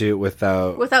substitute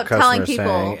without telling customer people.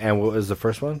 saying. And what was the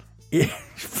first one?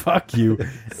 Fuck you.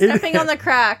 Stepping on the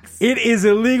cracks. It is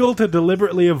illegal to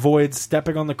deliberately avoid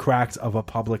stepping on the cracks of a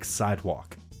public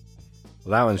sidewalk.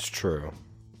 Well, that one's true.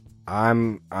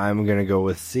 I'm gonna go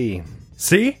with C.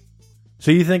 See?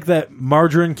 So you think that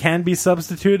margarine can be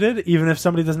substituted even if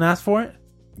somebody doesn't ask for it?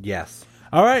 Yes.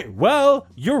 All right. Well,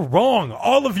 you're wrong.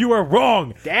 All of you are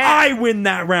wrong. I win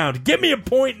that round. Give me a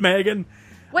point, Megan.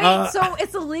 Wait, so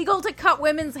it's illegal to cut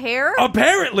women's hair?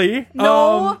 Apparently.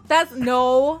 No, that's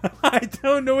no. I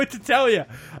don't know what to tell you.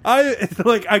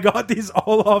 I got these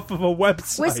all off of a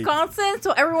website. Wisconsin,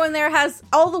 so everyone there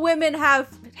all the women have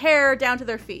hair down to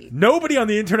their feet. Nobody on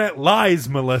the internet lies,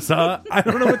 Melissa. I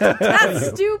don't know what to tell That's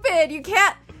you. stupid. You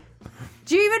can't.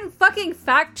 Do you even fucking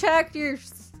fact check your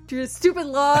stupid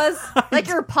laws? Like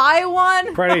your pie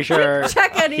one? Pretty sure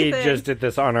check he anything. just did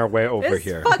this on our way over This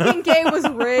here. fucking game was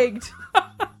rigged.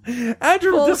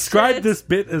 Andrew Bullshit. described this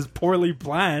bit as poorly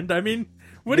planned. I mean,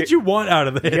 what did you want out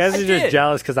of this? You guys are just did.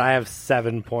 jealous because I have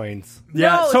 7 points.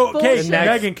 Yeah, No, so, it's okay, bullshit.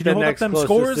 Megan, can you hold up them closest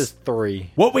scores? is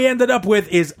 3. What we ended up with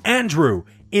is Andrew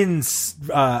in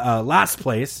last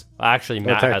place. Actually,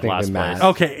 Matt had last technically Matt. place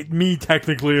Okay, me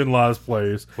technically in last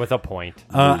place. with a point.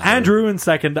 Andrew in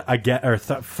second.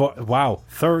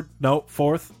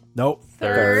 Fourth. Nope.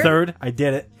 Third. I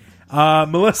did it.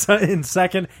 Melissa in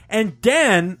second, and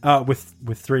Dan with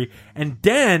 3, and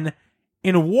Dan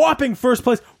in a whopping first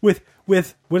place with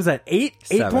what is that? 8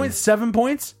 7. points, 7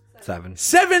 points, 7.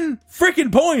 7 freaking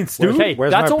points, dude. Hey,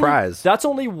 Where's that's my only, prize? That's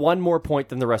only one more point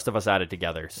than the rest of us added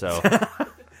together. So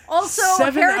Also,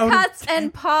 7 out of haircuts 10.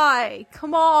 and pie.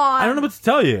 Come on. I don't know what to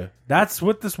tell you. That's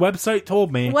what this website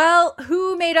told me. Well,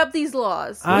 who made up these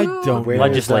laws? I Who- don't. Where's,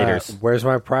 Legislators. Where's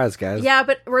my prize, guys? Yeah,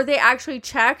 but were they actually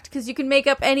checked? Because you can make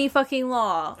up any fucking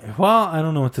law. Well, I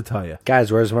don't know what to tell you.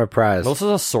 Guys, where's my prize?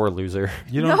 Melissa's a sore loser.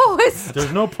 You don't. No, it's.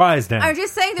 There's no prize, Dan. I'm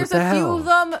just saying there's What the a few hell? of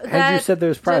them that. Andrew said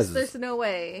there's just- prizes. There's no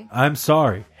way. I'm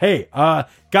sorry. Hey,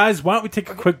 guys, why don't we take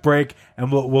a quick break and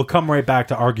we'll come right back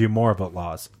to argue more about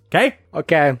laws. Okay?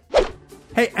 Okay.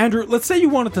 Hey, Andrew, let's say you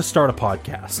wanted to start a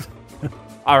podcast.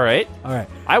 All right, All right.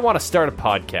 I want to start a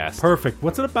podcast. Perfect.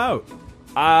 What's it about?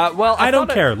 Well, I don't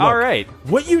thought care. Look, all right.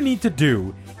 What you need to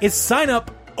do is sign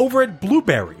up over at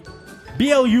Blueberry.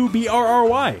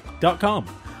 BLUBRRY.com.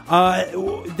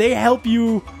 They help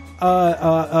you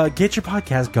get your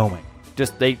podcast going.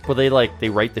 Just they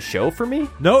write the show for me?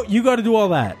 No, you got to do all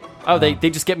that. Oh, they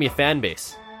just get me a fan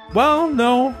base. Well,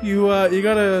 no, you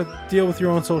got to deal with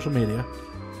your own social media.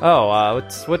 Oh,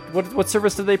 what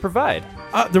service do they provide?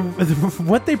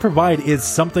 What they provide is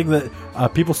something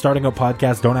that people starting out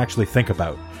podcasts don't actually think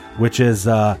about, which is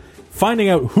finding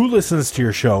out who listens to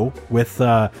your show with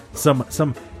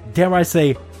some dare I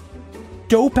say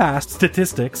dope-ass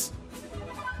statistics.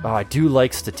 Oh, I do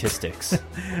like statistics.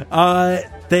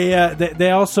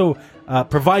 They also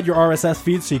provide your RSS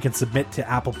feed so you can submit to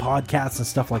Apple Podcasts and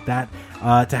stuff like that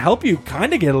to help you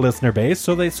kind of get a listener base.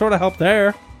 So they sort of help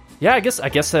there. Yeah, I guess an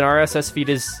RSS feed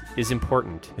is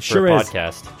important for Sure a is.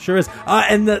 podcast. Sure is.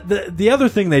 And the other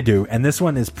thing they do, and this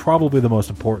one is probably the most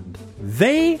important,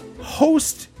 they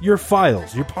host your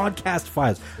files, your podcast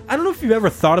files. I don't know if you've ever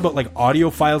thought about like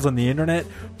audio files on the internet,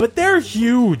 but they're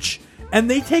huge and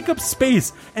they take up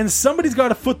space, and somebody's got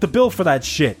to foot the bill for that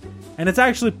shit. And it's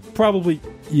actually probably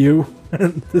you.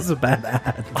 This is a bad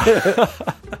ad.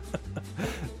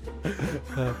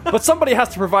 But somebody has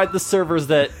to provide the servers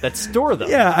that store them.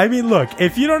 Yeah, I mean, look,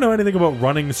 if you don't know anything about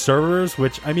running servers,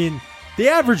 which, I mean, the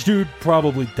average dude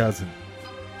probably doesn't.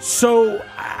 So,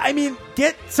 I mean,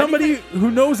 get somebody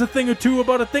who knows a thing or two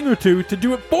about a thing or two to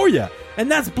do it for you. And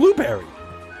that's Blueberry.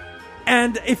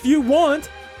 And if you want,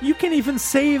 you can even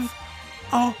save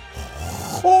a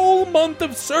whole month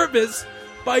of service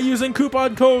by using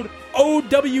coupon code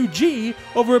OWG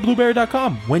over at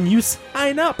blueberry.com when you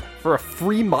sign up. For a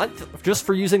free month just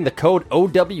for using the code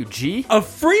OWG? A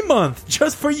free month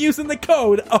just for using the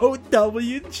code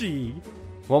OWG.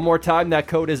 One more time, that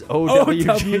code is OWG.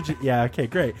 OWG. Yeah, okay,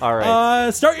 great. All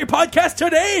right. Start your podcast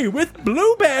today with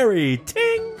Blueberry.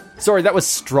 Ting. Sorry, that was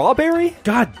strawberry?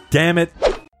 God damn it.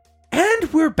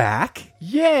 And we're back.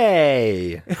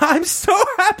 Yay! I'm so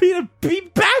happy to be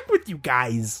back with you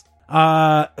guys.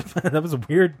 That was a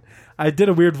weird... I did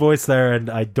a weird voice there, and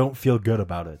I don't feel good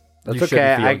about it. That's You okay.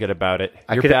 shouldn't feel good about it.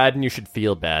 You're bad and you should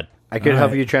feel bad. I could All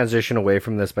help right. you transition away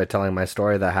from this by telling my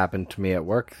story that happened to me at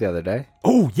work the other day,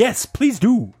 Oh, yes, please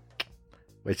do.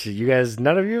 which you guys,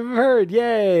 none of you have heard.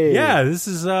 Yay! Yeah, this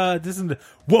is the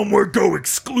One Word Go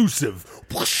exclusive.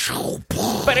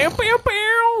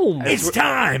 It's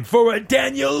time for a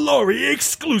Daniel Laurie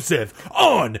exclusive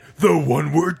on the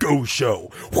One Word Go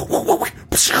show.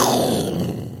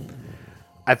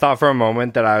 I thought for a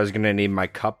moment that I was going to need my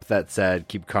cup that said,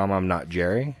 "Keep calm, I'm not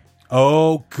Jerry."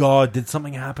 Oh, God, did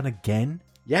something happen again?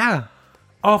 Yeah.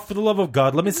 Oh, for the love of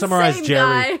God, let me summarize Same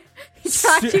Jerry. guy. He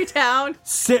tracked you down.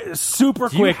 Super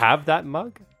Do you quick. have that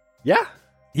mug? Yeah.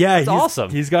 Yeah, he's awesome.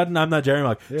 He's got an I'm Not Jerry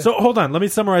mug. So hold on, let me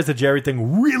summarize the Jerry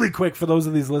thing really quick for those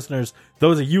of you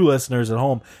listeners at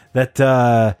home that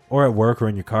or at work or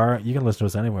in your car. You can listen to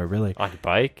us anywhere, really. On your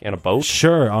bike? In a boat?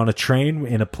 Sure, on a train,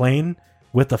 in a plane,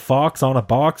 with a fox, on a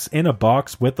box, in a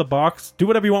box, with a box. Do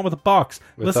whatever you want with a box.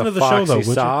 With Listen a to the show, though, foxy would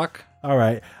you? sock. All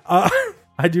right.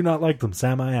 I do not like them,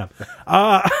 Sam. I am.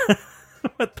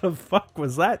 What the fuck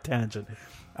was that tangent?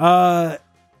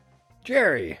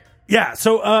 Jerry. Yeah.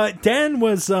 So Dan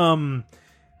was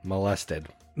Molested.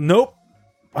 nope.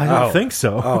 I don't Oh. think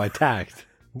so. Oh, attacked.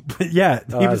 But yeah,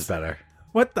 Oh, he that's was. better.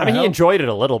 What the I mean, hell? he enjoyed it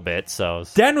a little bit, so...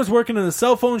 Dan was working in a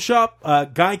cell phone shop. A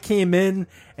guy came in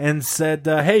and said,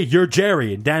 "Hey, you're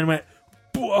Jerry." And Dan went,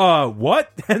 "What?"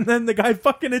 And then the guy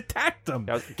fucking attacked him.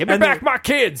 Give me And back they- my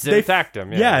kids! And they attacked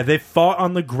him. Yeah, they fought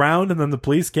on the ground, and then the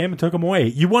police came and took him away.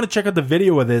 You want to check out the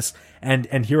video of this and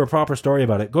hear a proper story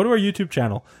about it? Go to our YouTube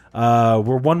channel.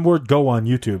 We're One Word Go on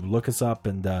YouTube. Look us up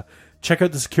and check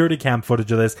out the security cam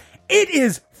footage of this. It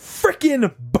is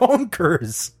freaking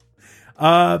bonkers.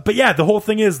 But yeah, the whole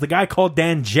thing is the guy called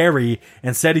Dan Jerry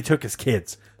and said he took his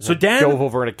kids. So Dan dove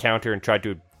over at a counter and tried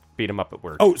to beat him up at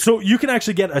work. Oh, so you can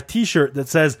actually get a T-shirt that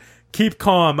says "Keep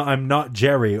calm, I'm not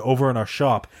Jerry" over in our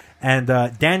shop, and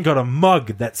Dan got a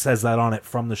mug that says that on it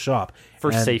from the shop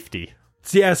For And- safety.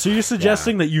 So yeah, so you're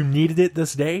suggesting that you needed it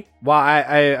this day? Well,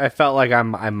 I felt like I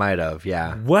might have,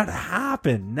 yeah. What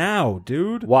happened now,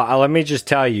 dude? Well, let me just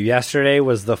tell you, yesterday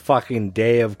was the fucking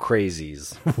day of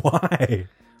crazies. Why?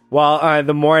 Well,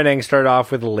 the morning started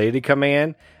off with a lady coming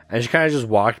in, and she kind of just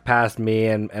walked past me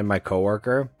and my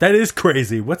coworker. That is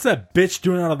crazy. What's that bitch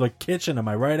doing out of the kitchen? Am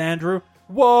I right, Andrew?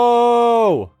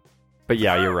 Whoa! But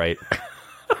yeah, you're right.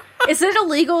 Is it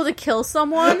illegal to kill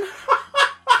someone?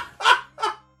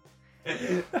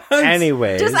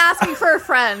 Anyways, Just asking for a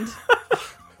friend.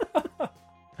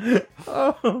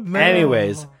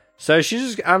 anyways, so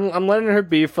she's just, I'm letting her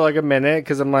be for like a minute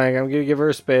because I'm like, I'm gonna give her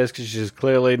a space because she's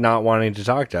clearly not wanting to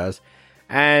talk to us.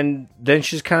 And then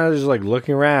she's kind of just like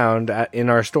looking around in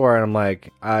our store, and I'm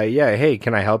like, yeah, hey,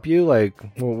 can I help you? Like,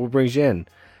 what brings you in?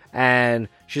 And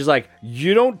she's like,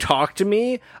 you don't talk to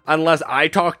me unless I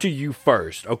talk to you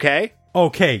first, okay?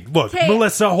 Okay, look, Okay.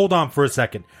 Melissa, hold on for a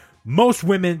second. Most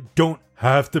women don't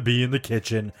have to be in the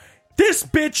kitchen. This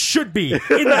bitch should be in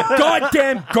the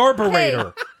goddamn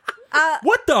garburator.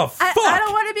 What the fuck? I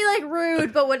don't want to be like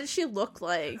rude, but what does she look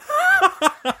like?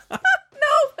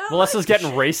 No, Melissa's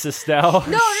getting racist now.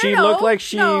 No, She looked like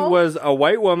she was a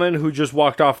white woman who just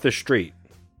walked off the street.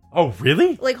 Oh,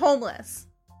 really? like homeless.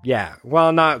 Yeah,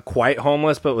 well, not quite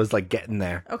homeless, but was like getting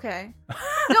there. Okay.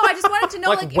 No, I just wanted to know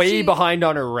like, like, if way she, behind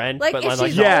on her rent. like but if like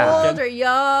she's yeah. old or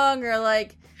young or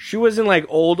like. She wasn't like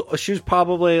old. She was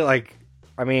probably like,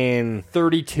 I mean,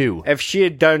 32. if she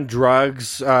had done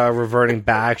drugs, reverting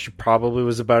back, she probably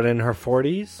was about in her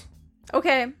 40s.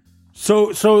 Okay.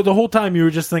 So the whole time you were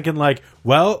just thinking like,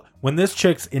 well, when this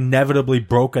chick's inevitably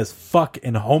broke as fuck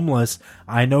and homeless,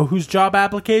 I know whose job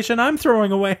application I'm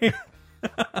throwing away.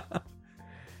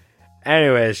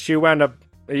 Anyways, she wound up.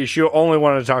 She only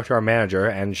wanted to talk to our manager,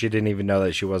 and she didn't even know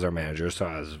that she was our manager. So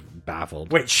I was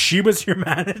baffled. Wait, she was your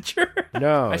manager?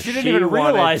 No, She didn't even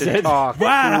wanted realize to it. Talk to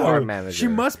our Wow. manager. She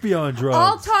must be on drugs.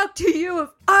 I'll talk to you if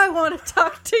I want to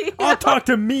talk to you. I'll talk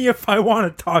to me if I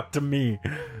want to talk to me.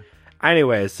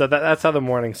 Anyways, so that's how the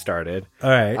morning started. All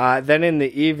right. Then in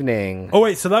the evening, Oh,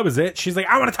 wait, so that was it? She's like,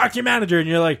 I want to talk to your manager. And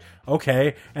you're like,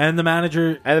 okay. And the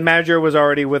manager... and the manager was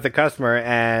already with the customer,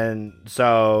 and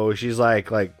so she's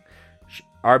like,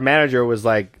 our manager was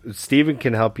like, Steven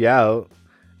can help you out.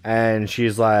 And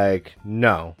she's like,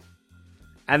 no.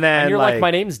 And then And you're like,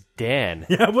 my name's Dan.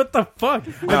 Yeah, what the fuck?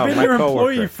 no, I've been my your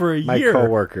coworker. employee for a My year.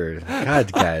 coworker.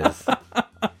 God, guys.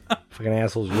 Fucking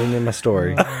assholes ruining my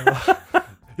story.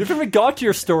 You haven't even got to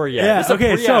your story yet. Yeah, It's a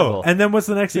okay, preamble. so, and then what's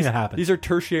the next thing that happens? These are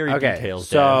tertiary Okay, details,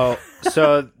 Dan.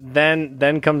 so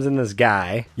then comes in this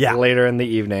guy Yeah. later in the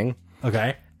evening.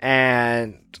 Okay.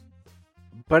 And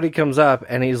Buddy comes up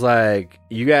and he's like,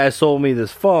 you guys sold me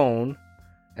this phone.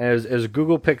 And it was a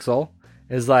Google Pixel.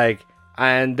 It's like,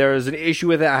 and there was an issue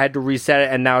with it. I had to reset it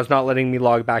and now it's not letting me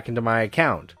log back into my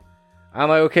account. I'm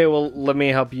like, okay, well, let me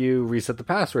help you reset the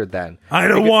password then. I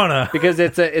don't wanna. Because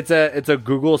it's a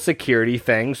Google security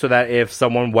thing, so that if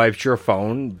someone wipes your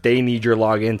phone, they need your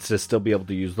logins to still be able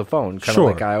to use the phone, kind Sure.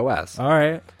 of like iOS. All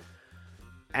right.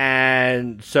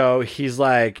 And so he's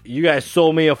like, you guys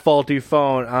sold me a faulty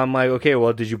phone. I'm like, okay,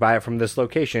 well, did you buy it from this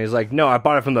location? He's like, no, I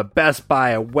bought it from the Best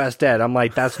Buy at West Ed. I'm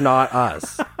like, that's not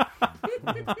us.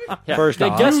 Yeah, First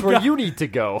then off- guess where you need to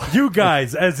go. You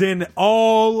guys, as in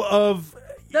all of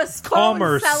The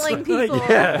commerce. selling people.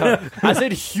 As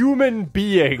in human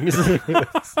beings.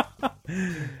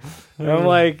 I'm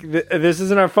like, this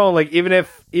isn't our phone. Like, even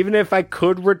if I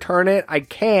could return it, I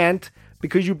can't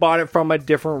because you bought it from a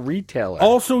different retailer.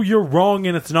 Also, you're wrong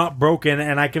and it's not broken,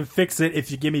 and I can fix it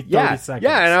if you give me 30 seconds.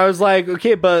 Yeah, and I was like,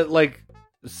 okay, but like,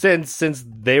 since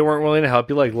they weren't willing to help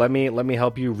you, like, let me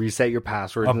help you reset your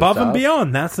password. Above and stuff.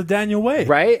 beyond. That's the Daniel way.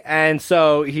 Right? And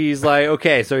so he's like,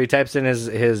 okay, so he types in his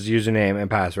username and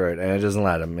password, and it doesn't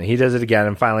let him. And he does it again,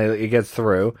 and finally it gets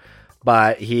through.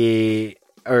 But he's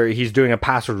doing a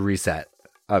password reset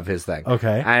of his thing.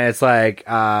 Okay. And it's like,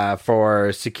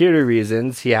 for security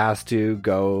reasons, he has to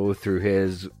go through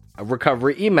his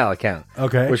recovery email account.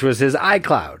 Okay. Which was his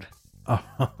iCloud.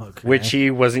 Okay. Which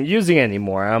he wasn't using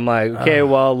anymore. I'm like, okay,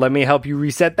 well, let me help you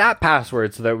reset that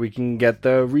password so that we can get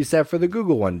the reset for the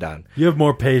Google one done. You have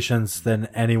more patience than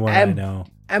anyone I know.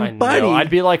 And I Buddy, know. I'd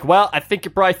be like, well, I think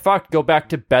you're probably fucked. Go back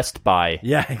to Best Buy.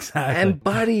 Yeah, exactly. and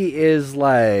Buddy is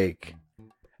like,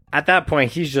 at that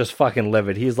point, he's just fucking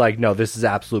livid. He's like, no, this is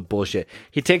absolute bullshit.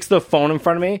 He takes the phone in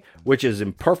front of me, which is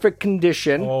in perfect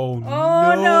condition, oh,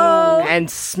 no. and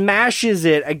smashes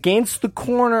it against the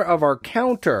corner of our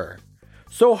counter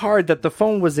so hard that the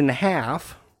phone was in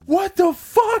half. What the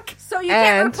fuck? So you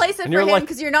can't And- replace it and for you're him like-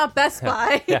 because you're not Best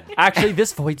Buy. Yeah. Actually,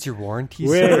 this voids your warranty,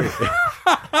 sir.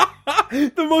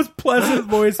 The most pleasant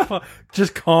voice,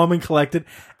 just calm and collected.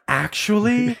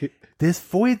 Actually, this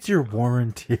voids your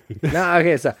warranty. No,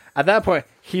 okay, so at that point,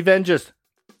 he then just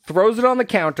throws it on the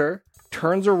counter,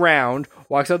 turns around,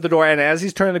 walks out the door, and as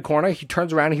he's turning the corner, he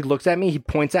turns around, he looks at me, he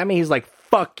points at me, he's like,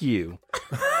 fuck you.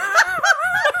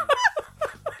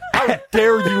 How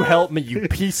dare you help me, you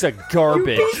piece of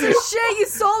garbage. Piece of shit, you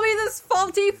sold me this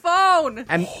faulty phone.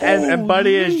 And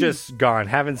Buddy is just gone.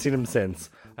 Haven't seen him since.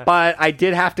 But I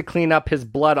did have to clean up his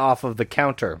blood off of the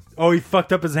counter. Oh, he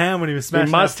fucked up his hand when he was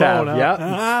smashing must that phone, have,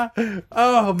 huh?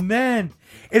 Oh, man.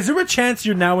 Is there a chance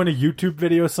you're now in a YouTube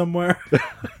video somewhere?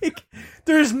 Like,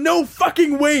 there's no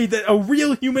fucking way that a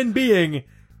real human being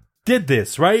did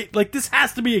this, right? Like, this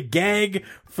has to be a gag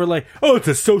for like, oh, it's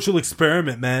a social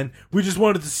experiment, man. We just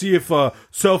wanted to see if a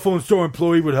cell phone store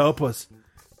employee would help us.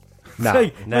 No.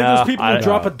 Like those people I who don't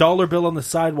drop know. a dollar bill on the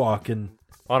sidewalk and...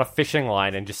 On a fishing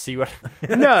line and just see what.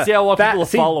 No, see how well people will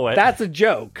follow it. That's a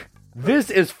joke. This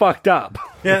is fucked up.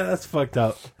 Yeah, that's fucked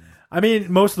up. I mean,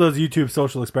 most of those YouTube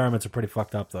social experiments are pretty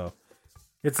fucked up, though.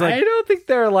 It's like I don't think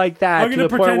they're like that I'm to gonna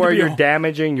the point pretend to where be you're a-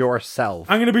 damaging yourself.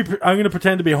 I'm gonna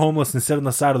pretend to be homeless and sit on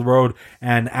the side of the road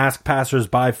and ask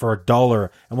passersby for $1,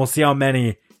 and we'll see how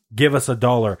many give us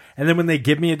 $1. And then when they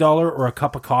give me $1 or a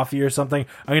cup of coffee or something,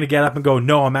 I'm gonna get up and go,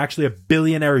 "No, I'm actually a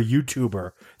billionaire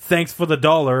YouTuber. Thanks for the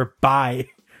 $1. Bye."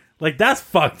 Like, that's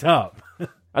fucked up.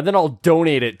 And then I'll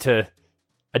donate it to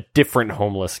a different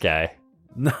homeless guy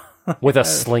with a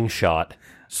slingshot.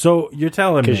 So you're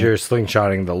telling me Because you're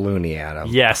slingshotting the loony at him.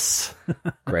 Yes.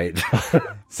 Great.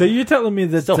 So you're telling me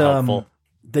that Still helpful.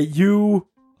 that you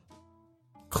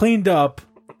cleaned up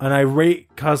an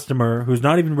irate customer who's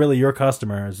not even really your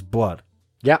customer's blood.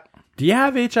 Yep. Do you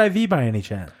have HIV by any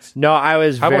chance? No, I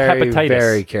was How about very, hepatitis?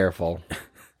 very careful.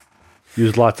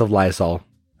 Used lots of Lysol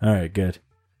All right, good.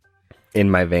 in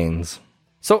my veins.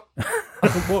 So,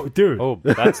 Whoa, dude. oh,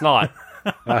 that's not.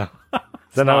 Is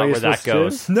that not how where you're that supposed to?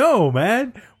 goes. No,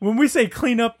 man. When we say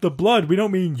clean up the blood, we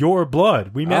don't mean your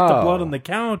blood. We meant the Oh. blood on the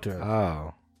counter.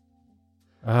 Oh.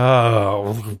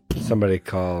 Oh. Somebody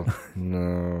call.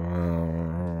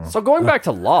 No. So going back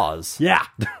to laws, Yeah.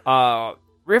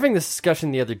 we're having this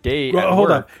discussion the other day. Well, at hold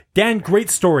work. on. Dan, great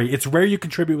story. It's rare you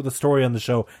contribute with a story on the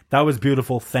show. That was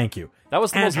beautiful. Thank you. That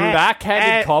was the most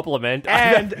backhanded compliment.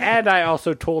 And I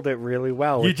also told it really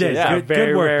well. You did. Yeah.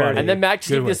 Good work, buddy. And then Max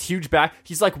gave this huge back.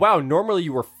 He's like, "Wow, normally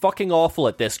you were fucking awful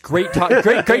at this. Great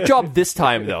job this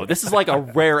time, though. This is like a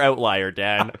rare outlier,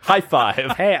 Dan. High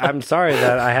five." Hey, I'm sorry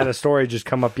that I had a story just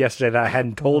come up yesterday that I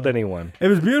hadn't told anyone. It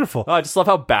was beautiful. Oh, I just love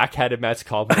how backhanded Matt's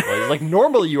compliment was. Like,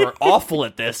 normally you were awful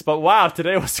at this, but wow,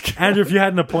 today was good. Andrew, if you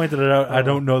hadn't pointed it out, I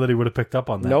don't know that he would have picked up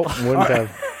on that. Nope, wouldn't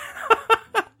have.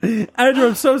 Andrew,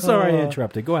 I'm so sorry I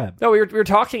interrupted. Go ahead. No, we were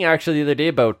talking actually the other day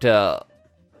about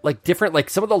like different, like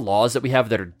some of the laws that we have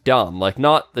that are dumb, like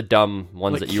not the dumb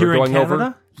ones Like that you were here in going over.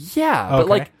 Canada? Yeah, but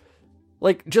Okay.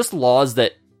 like just laws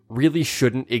that really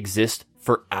shouldn't exist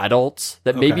for adults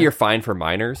that maybe Okay. are fine for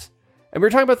minors. And we were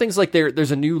talking about things like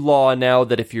there's a new law now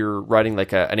that if you're riding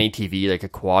like an ATV, like a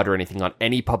quad or anything on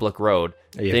any public road,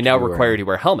 You have they to now be require wearing- you to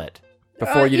wear a helmet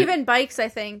before you even bikes, I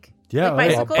think. Yeah, like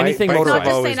okay. bicycles. Anything it's not motorized.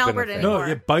 just Always St. been a Albert thing. anymore. No,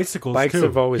 yeah, bicycles Bikes too.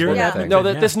 have always Here been in a Edmonton, thing.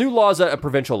 No, yeah. this new law is a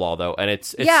provincial law though, and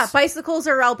it's Yeah, bicycles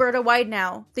are Alberta wide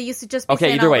now. They used to just be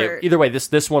okay. St. Either way,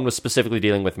 this one was specifically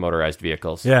dealing with motorized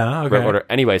vehicles. Yeah, okay.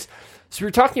 Anyways, so we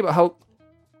were talking about how,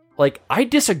 like, I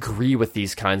disagree with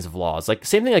these kinds of laws. Like,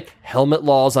 same thing, like helmet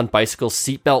laws on bicycles,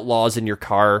 seatbelt laws in your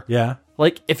car. Yeah.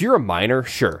 Like, if you're a minor,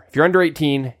 sure. If you're under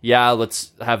 18, yeah,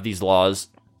 let's have these laws.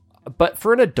 But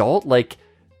for an adult, like,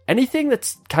 anything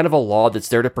that's kind of a law that's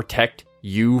there to protect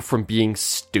you from being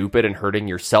stupid and hurting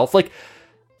yourself, like,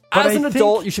 But as I an think-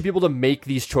 adult, you should be able to make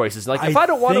these choices. Like, if I I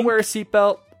don't want to think- wear a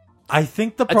seatbelt, I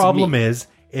think the That's problem me. is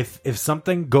if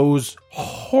something goes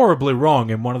horribly wrong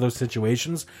in one of those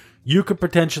situations, you could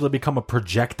potentially become a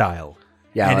projectile.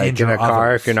 Yeah, and like injure in a car,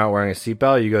 others. if you're not wearing a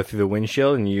seatbelt, you go through the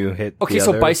windshield and you hit okay, the so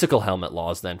other. bicycle helmet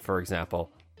laws then, for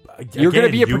example. You're going to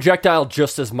Again, be a you- projectile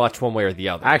just as much one way or the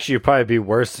other. Actually, you'd probably be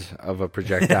worse of a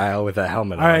projectile with a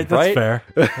helmet All on. right, that's Right? fair.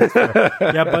 That's fair.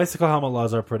 Yeah, bicycle helmet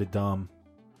laws are pretty dumb.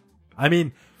 I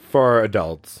mean, For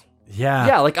adults. yeah.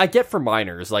 Yeah, like I get for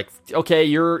minors, like okay,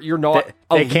 you're not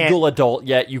They a can't- legal adult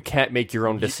yet. You can't make your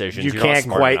own decisions. You You're not can't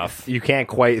smart quite enough. you can't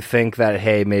quite think that,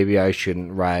 hey, maybe I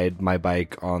shouldn't ride my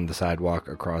bike on the sidewalk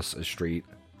across a street.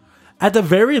 At the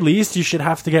very least, you should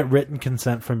have to get written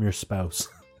consent from your spouse.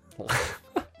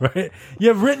 Right? You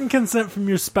have written consent from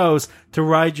your spouse to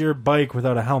ride your bike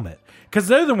without a helmet. Because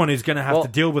they're the one who's going to have Well, to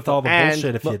deal with all the and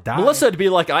bullshit if you die. Melissa would be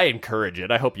like, I encourage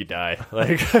it. I hope you die.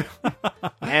 Like,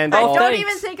 And I all- don't thanks.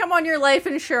 even think I'm on your life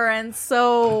insurance,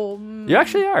 so... you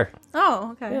actually are. Oh,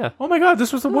 okay. Yeah. Oh my god,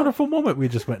 this was a wonderful moment we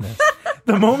just witnessed.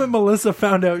 The moment Melissa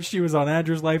found out she was on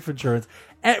Andrew's life insurance,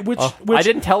 which I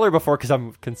didn't tell her before because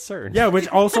I'm concerned. yeah, which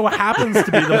also happens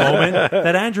to be the moment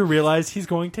that Andrew realized he's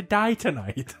going to die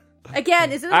tonight.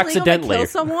 Again, is it illegal to Accidentally. kill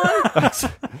someone?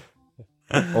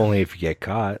 only if you get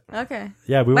caught. Okay.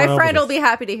 Yeah, we My went over friend this. will be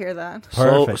happy to hear that.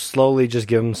 Perfect. Slowly just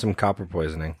give him some copper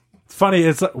poisoning. It's funny.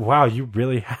 It's like, wow, you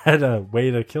really had a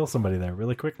way to kill somebody there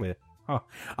really quickly. Oh,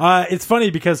 it's funny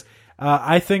because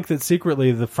I think that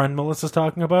secretly the friend Melissa's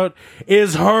talking about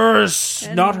is hers,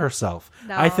 not herself.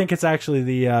 No. I think it's actually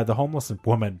the homeless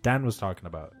woman Dan was talking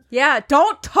about. Yeah,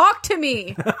 don't talk to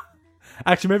me.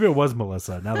 Actually, maybe it was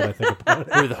Melissa. Now that I think about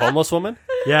it, Who, the homeless woman?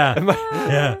 yeah,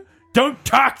 yeah. Don't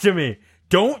talk to me.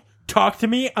 Don't talk to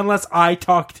me unless I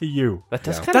talk to you. That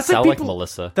does kind of That's like sound like people-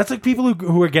 Melissa. That's like people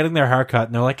who are getting their hair cut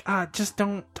and they're like, just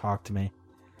don't talk to me.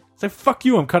 It's like, fuck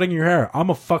you, I'm cutting your hair. I'm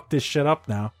gonna fuck this shit up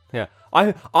now. Yeah,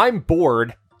 I'm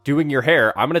bored doing your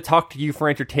hair. I'm going to talk to you for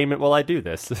entertainment while I do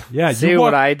this. Yeah, See, you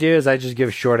what walk- I do is I just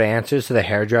give short answers to the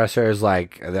hairdresser. Is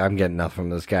like, I'm getting nothing from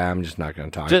this guy. I'm just not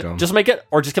going to talk to him. Just make it,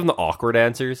 or just give them the awkward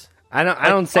ansers. I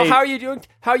don't say. Oh, how are you doing?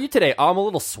 How are you today? Oh, I'm a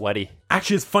little sweaty.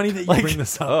 Actually, it's funny that you bring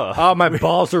this up. Oh, my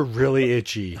balls are really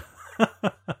itchy.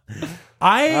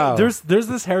 There's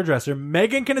this hairdresser.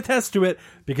 Megan can attest to it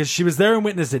because she was there and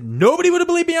witnessed it. Nobody would have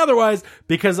believed me otherwise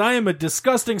because I am a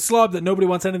disgusting slob that nobody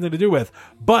wants anything to do with.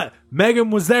 But Megan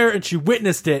was there and she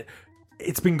witnessed it.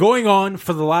 It's been going on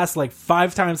for the last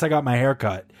 5 times I got my hair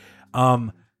cut.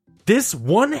 This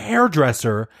one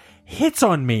hairdresser hits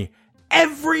on me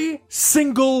every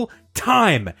single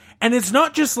time. And it's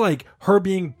not just her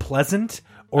being pleasant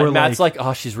or And Matt's like,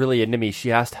 oh, she's really into me.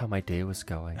 She asked how my day was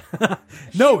going.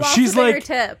 no, Wants she's a bigger like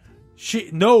tip.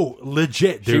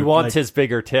 legit, dude. She wants his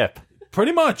bigger tip.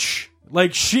 pretty much.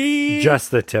 She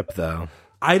Just the tip, though.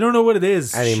 I don't know what it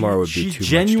is. Any more would be she too much to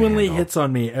genuinely handle. hits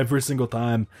on me every single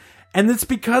time. And it's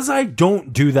because I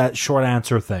don't do that short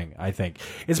answer thing, I think.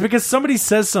 It's because somebody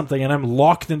says something and I'm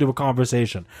locked into a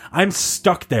conversation. I'm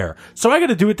stuck there. So I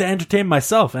gotta do it to entertain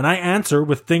myself. And I answer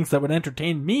with things that would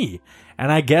entertain me.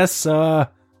 And I guess,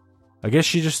 I guess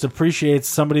she just appreciates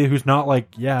somebody who's not like,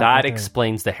 yeah. That okay.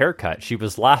 explains the haircut. She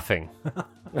was laughing.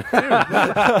 Okay,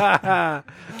 Dan,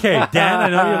 I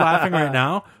know you're laughing right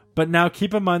now, but now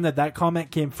keep in mind that comment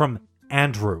came from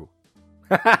Andrew.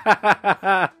 Well,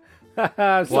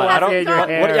 I don't. hasn't What, gone-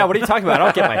 yeah, what are you talking about? I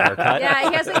don't get my haircut. Yeah,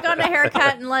 he hasn't gotten a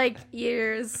haircut in like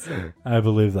years. I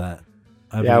believe that.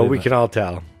 Yeah, we can all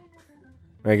tell.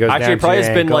 When it goes Actually, down it probably to has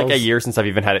your been like a ankles. year since I've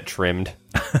even had it trimmed.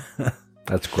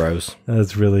 That's gross.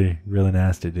 That's really, really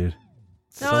nasty, dude.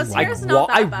 No, his I, hair's not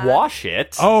that I bad. wash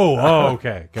it. Oh,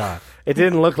 okay. God. It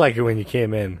didn't look like it when you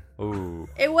came in. Ooh.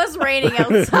 It was raining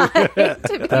outside.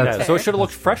 To be fair. So it should have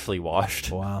looked freshly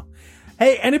washed. Wow.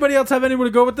 Hey, anybody else have anywhere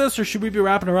to go with this, or should we be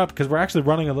wrapping her up? Because we're actually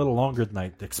running a little longer than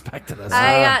I expected us.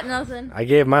 I got nothing. I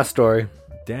gave my story.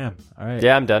 Damn. All right.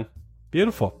 Yeah, I'm done.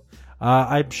 Beautiful.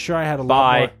 I'm sure I had a lot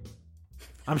Bye. more.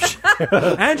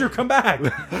 Andrew, come back.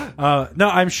 No,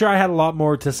 I'm sure I had a lot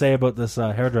more to say about this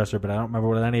hairdresser, but I don't remember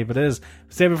what any of it is.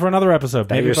 Save it for another episode.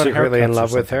 That Maybe you're about secretly in haircuts or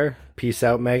love with something. her. Peace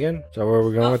out, Megan. Is that where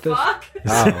we're going with this? Fuck.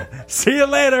 Oh. See you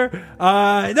later.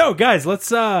 No, guys,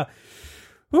 let's. I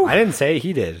didn't say it,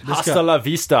 he did. Hasta la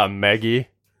vista, Maggie.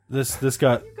 This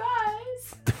got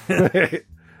Guys.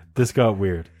 this got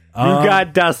weird. You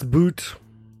got Das Boot.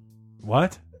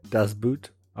 What? Das Boot.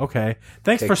 Okay.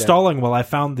 Thanks Take for that. stalling while I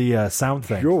found the sound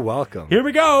thing. You're welcome. Here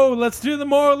we go. Let's do the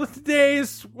moral of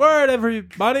today's word,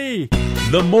 everybody.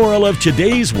 The moral of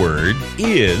today's word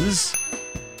is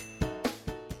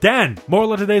Dan,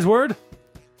 moral of today's word?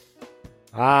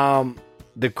 The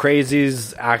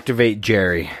crazies activate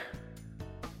Jerry.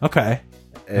 Okay.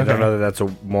 I don't know that that's a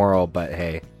moral, but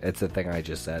hey, it's a thing I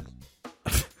just said.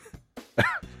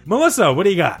 Melissa, what do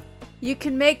you got? You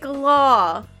can make a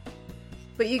law,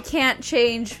 but you can't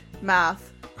change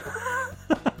math.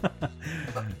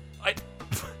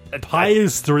 Pi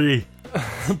is 3.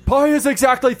 Pi is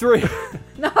exactly 3.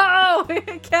 No, you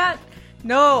can't.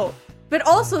 No. But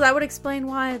also, that would explain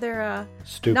why they're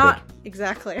Stupid. not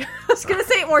exactly. I was going to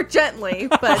say it more gently,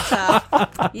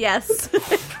 but yes.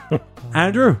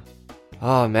 Andrew?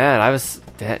 Oh man,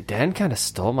 Dan kind of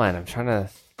stole mine. I'm trying to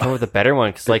go with a better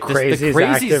one because like Crazies the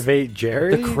crazies activate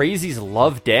Jerry? The crazies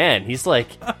love Dan. He's like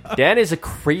Dan is a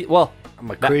Well,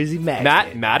 I'm a crazy man.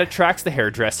 Matt attracts the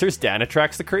hairdressers. Dan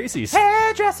attracts the crazies.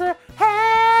 Hairdresser.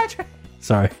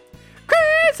 Sorry.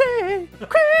 Crazy!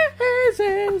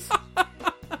 Crazies!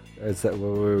 Is that,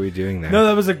 what were we doing there? No,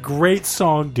 that was a great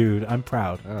song, dude. I'm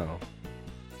proud. Oh.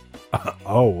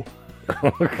 Oh.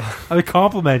 I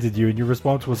complimented you, and your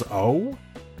response was, oh?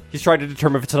 He's trying to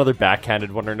determine if it's another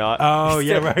backhanded one or not. Oh, He's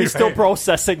yeah, still, right, He's still right.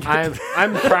 processing.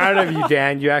 I'm proud of you,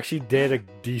 Dan. You actually did a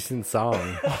decent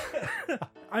song.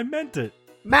 I meant it.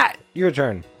 Matt, your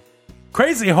turn.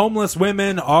 Crazy homeless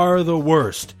women are the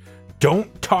worst.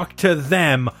 Don't talk to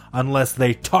them unless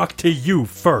they talk to you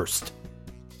first.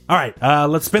 All right,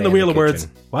 let's spin Stay the in wheel the of words.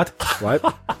 kitchen. What?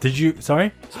 What? Did you?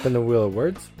 Sorry? Spin the wheel of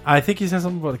words? I think he said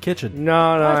something about a kitchen.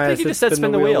 No, I think you just said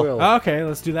spin the wheel. Okay,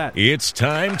 let's do that. it's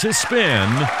time to spin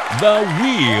the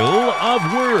wheel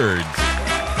of words.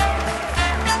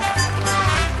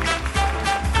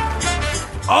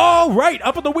 All right,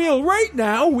 up on the wheel right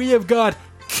now, we have got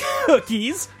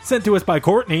cookies sent to us by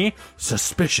Courtney,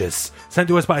 suspicious sent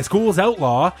to us by Schools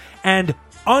Outlaw, and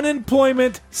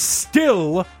unemployment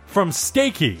still from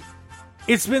Stakey.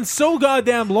 It's been so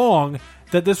goddamn long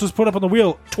that this was put up on the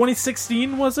wheel.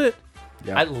 2016, was it?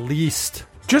 At least.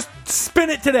 Just spin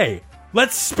it today.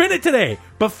 Let's spin it today.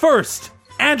 But first,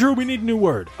 Andrew, we need a new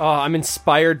word. I'm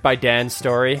inspired by Dan's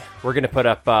story. We're going to put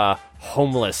up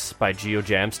Homeless by Geo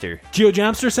Jamster. Geo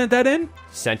Jamster sent that in?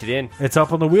 Sent it in. It's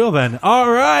up on the wheel then.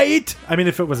 All right. I mean,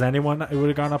 if it was anyone, it would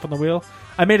have gone up on the wheel.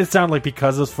 I made it sound like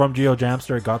because it's from Geo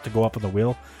Jamster, it got to go up on the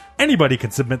wheel. Anybody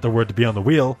can submit their word to be on the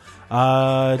wheel.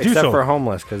 Do Except so. for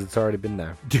homeless, because it's already been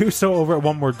there. Do so over at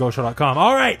onewordgoshow.com.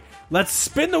 All right. Let's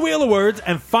spin the wheel of words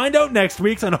and find out next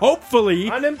week's, and hopefully...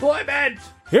 Unemployment!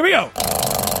 Here we go.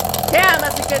 Damn,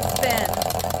 that's a good spin.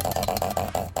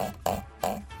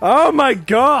 Oh my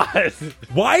god!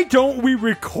 Why don't we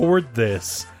record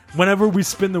this whenever we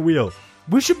spin the wheel?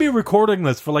 We should be recording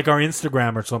this for like our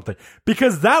Instagram or something,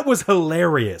 because that was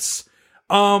hilarious.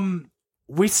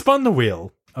 We spun the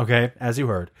wheel, okay, as you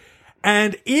heard,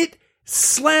 and it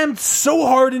slammed so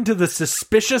hard into the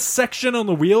suspicious section on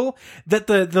the wheel that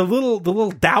the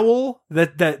little dowel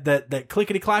that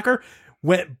clickety clacker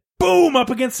went boom up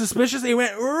against suspicious. It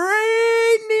went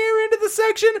right near into the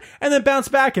section and then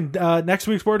bounced back. And next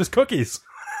week's word is cookies.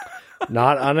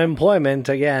 Not unemployment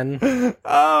again.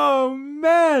 Oh,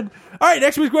 man. All right,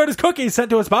 next week's word is cookies, sent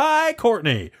to us by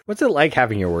Courtney. What's it like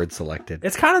having your word selected?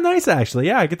 It's kind of nice, actually.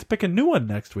 Yeah, I get to pick a new one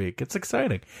next week. It's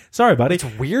exciting. Sorry, buddy. It's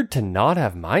weird to not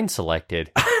have mine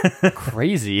selected.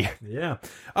 Crazy. Yeah.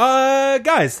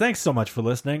 Guys, thanks so much for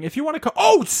listening. If you want to call...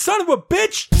 Oh, son of a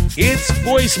bitch! It's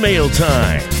voicemail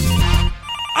time.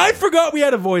 I forgot we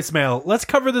had a voicemail. Let's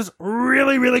cover this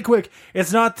really, really quick.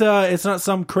 It's not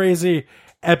some crazy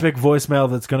epic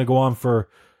voicemail that's going to go on for...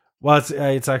 Well,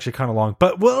 it's actually kind of long,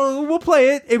 but we'll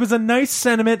play it. It was a nice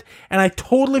sentiment, and I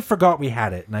totally forgot we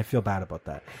had it, and I feel bad about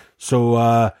that.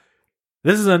 So,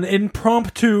 this is an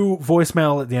impromptu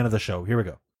voicemail at the end of the show. Here we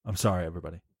go. I'm sorry,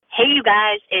 everybody. Hey, you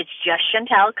guys. It's just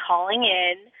Chantel calling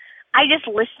in. I just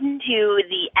listened to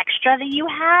the extra that you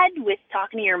had with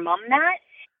talking to your mom, Matt.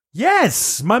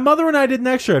 Yes, my mother and I did an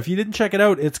extra. If you didn't check it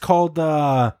out, it's called,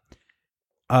 oh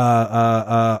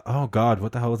God,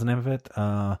 what the hell was the name of it?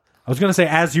 I was going to say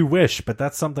As You Wish, but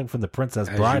that's something from The Princess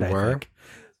Bride, I think.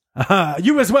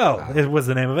 You As Well, it was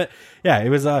the name of it. Yeah, it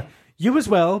was You As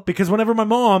Well, because whenever my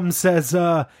mom says,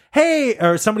 hey,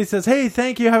 or somebody says, hey,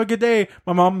 thank you, have a good day,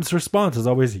 my mom's response is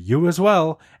always, You As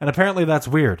Well, and apparently that's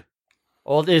weird.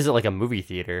 Well, is it like a movie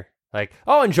theater? Like,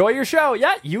 oh, enjoy your show.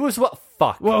 Yeah, you as well.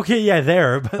 Fuck. Well, okay, yeah,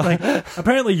 there, but like,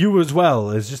 apparently You As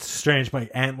Well is just strange. My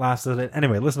aunt laughs at it.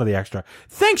 Anyway, listen to the extra.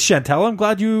 Thanks, Chantel. I'm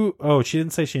glad you... Oh, she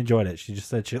didn't say she enjoyed it. She just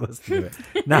said she listened to it.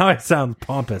 Now it sounds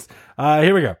pompous.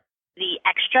 Here we go. The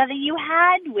extra that you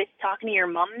had with talking to your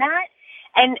mom, Matt.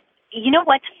 And you know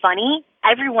what's funny?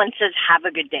 Everyone says, have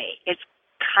a good day. It's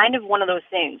kind of one of those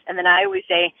things. And then I always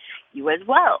say, you as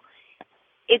well.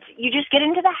 You just get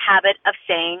into the habit of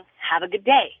saying, have a good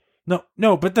day.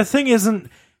 No, but the thing isn't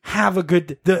have a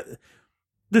good... The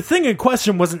thing in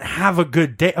question wasn't have a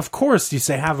good day. Of course you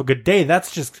say have a good day.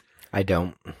 That's just... I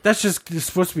don't. That's just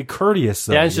supposed to be courteous,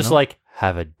 though. Yeah, it's just like,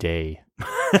 have a day.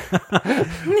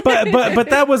 but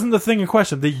that wasn't the thing in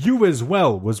question. The You As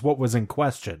Well was what was in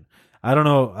question. I don't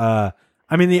know.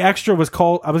 I mean, the extra was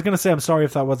called... I was going to say I'm sorry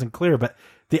if that wasn't clear, but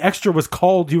the extra was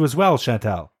called You As Well,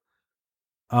 Chantel.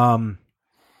 All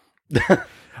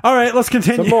right, let's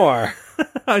continue. Some more.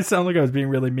 I sound like I was being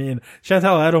really mean.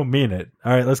 Chantel, I don't mean it.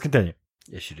 All right, let's continue.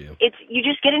 Yes, you do. You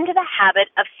just get into the habit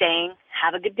of saying,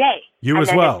 have a good day. You and as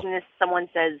then well. As soon as someone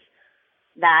says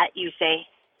that, you say,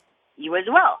 you as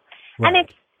well. Right. And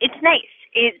it's nice.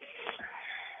 It's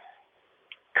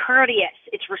courteous.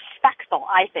 It's respectful,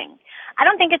 I think. I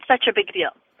don't think it's such a big deal.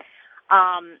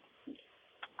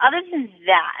 Other than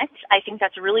that, I think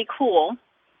that's really cool.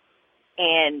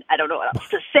 And I don't know what else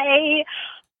to say.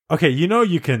 Okay,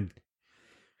 you can...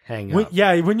 Hang up.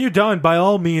 When you're done, by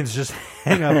all means, just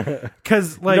hang up.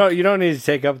 Because, like... No, you don't need to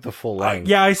take up the full length.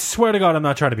 Yeah, I swear to God, I'm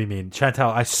not trying to be mean.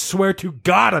 Chantel, I swear to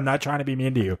God, I'm not trying to be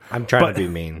mean to you. I'm trying to be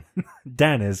mean.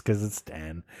 Dan is, because it's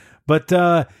Dan. But,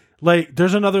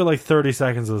 there's another, 30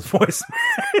 seconds of this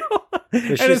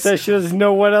voicemail. She says she doesn't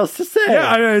know what else to say. Yeah,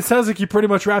 I mean, it sounds like you pretty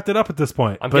much wrapped it up at this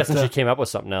point. I'm guessing she came up with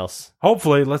something else.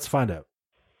 Hopefully, let's find out.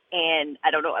 And I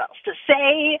don't know what else to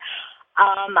say.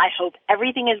 I hope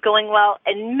everything is going well.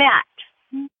 And Matt.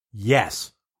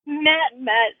 Yes. Matt.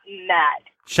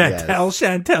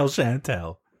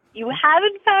 Chantel. You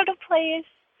haven't found a place.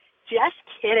 Just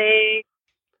kidding.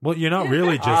 Well, you're not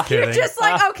really just kidding. You're just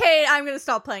like, okay, I'm going to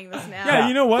stop playing this now. Yeah,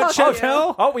 you know what,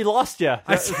 Chantel? Oh, we lost you.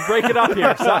 Let's break it up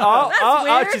here.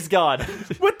 Oh, she's gone.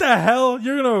 What the hell?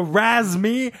 You're going to razz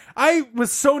me? I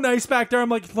was so nice back there. I'm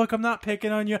like, look, I'm not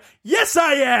picking on you. Yes,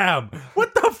 I am.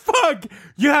 What the fuck?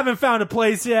 You haven't found a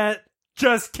place yet?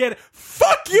 Just kidding.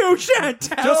 Fuck you,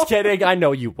 Chantel. Just kidding. I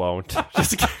know you won't.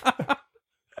 Just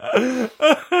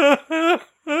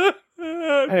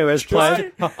Anyways,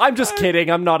 play. I'm just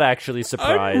kidding. I'm not actually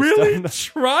surprised. I'm really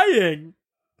trying.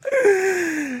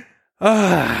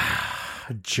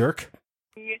 Jerk.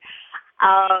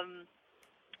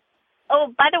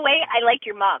 Oh, by the way, I like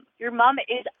your mom. Your mom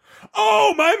is...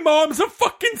 Oh, my mom's a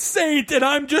fucking saint, and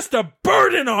I'm just a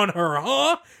burden on her,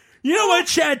 huh? You know what,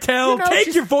 Chantel?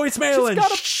 Take your voicemail and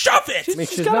shove it.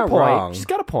 She's not wrong. She's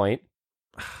got a point.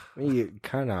 You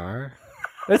kind of are.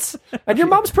 And your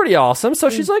mom's pretty awesome, so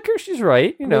she's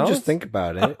right. You know, just think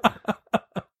about it.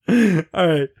 All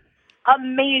right.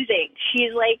 Amazing.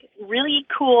 She's really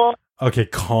cool. Okay,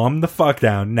 calm the fuck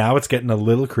down. Now it's getting a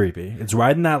little creepy. It's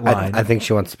riding that line. I think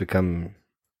she wants to become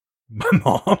my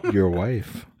mom, your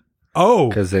wife. Oh,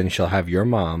 because then she'll have your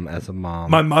mom as a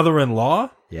mom. My mother-in-law.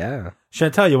 Yeah.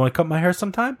 Chantel, you want to cut my hair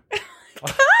sometime?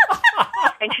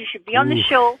 And she should be on the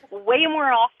show way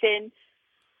more often.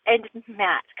 And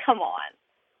Matt, come on.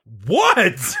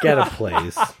 What? Get a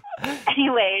place.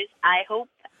 Anyways, I hope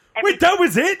Wait, that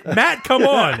was it? Matt, come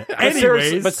on.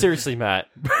 Anyways. But seriously, Matt.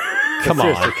 Come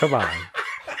on.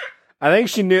 I think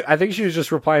she knew. I think she was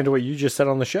just replying to what you just said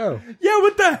on the show. Yeah,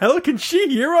 what the hell? Can she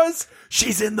hear us?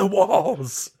 She's in the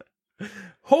walls.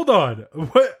 Hold on.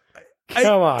 What?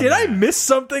 Come on. Did I miss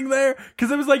something there? Because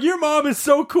it was like, your mom is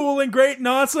so cool and great and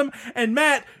awesome. And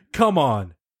Matt, come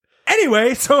on.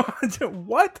 Anyway, so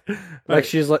what? Like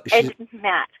she's And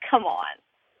Matt, come on.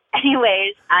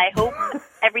 Anyways, I hope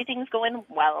everything's going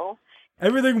well.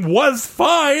 Everything was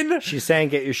fine. She's saying,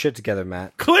 get your shit together,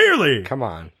 Matt. Clearly. Come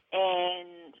on.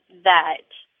 And that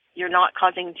you're not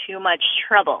causing too much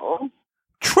trouble.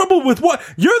 Trouble with what?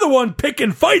 You're the one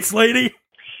picking fights, lady.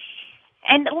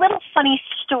 And a little funny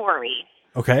story.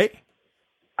 Okay.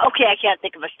 Okay, I can't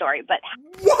think of a story, but...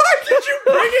 Why did you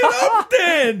bring it up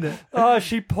then? Oh,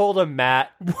 she pulled a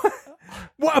Matt.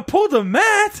 What? I pulled a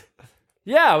Matt?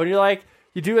 Yeah, when you're like,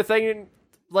 you do a thing and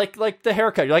like the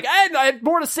haircut. You're like, and I had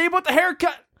more to say about the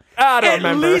haircut. I don't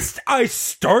remember. At least I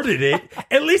started it.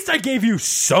 At least I gave you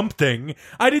something.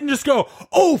 I didn't just go,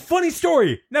 oh, funny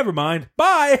story. Never mind.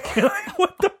 Bye.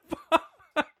 What the fuck?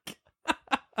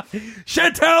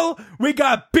 Chantel, we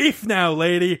got beef now,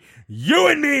 lady. You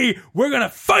and me, we're going to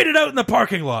fight it out in the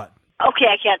parking lot. Okay,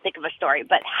 I can't think of a story,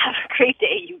 but have a great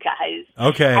day, you guys.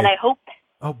 Okay. And I hope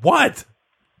what?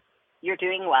 you're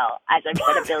doing well, as I've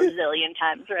said a bazillion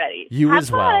times already. You have as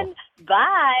fun. well.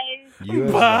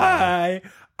 Bye.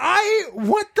 Bye.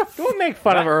 What the fuck? Don't make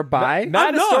fun of her. Bye.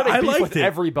 Matt is starting beef liked with it.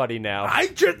 everybody now. I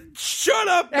just shut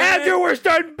up, man. Andrew, we're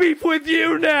starting beef with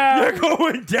you now. You're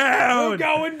going down. We're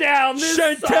going down this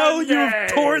Chantel, Sunday. you've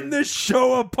torn this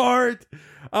show apart.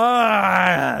 Call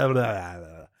on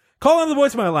the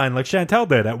voicemail line like Chantel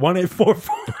did at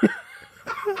 1-844.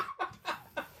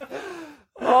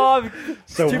 Oh,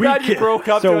 So too we bad you can- broke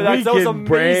up so doing that. we That was can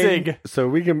bring- amazing. So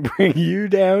we can bring you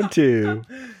down too.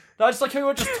 No, just like you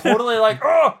were just totally like,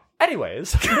 oh.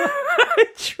 Anyways. I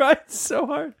tried so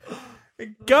hard.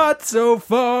 It got so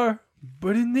far,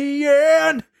 but in the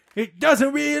end, it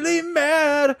doesn't really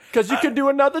matter. Because you can do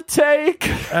another take.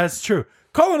 That's true.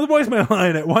 Call on the voicemail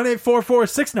line at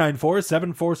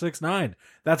 1-844-694-7469.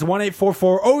 That's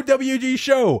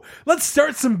 1-844-OWG-SHOW. Let's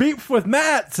start some beef with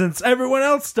Matt, since everyone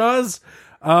else does.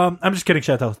 I'm just kidding,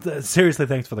 Chantel. Seriously,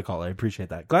 thanks for the call. I appreciate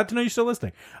that. Glad to know you're still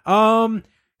listening.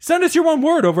 Send us your one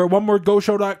word over at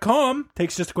onewordgoshow.com.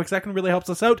 Takes just a quick second, really helps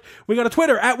us out. We got a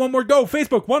Twitter at One Word Go,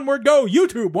 Facebook One Word Go,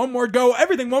 YouTube One Word Go,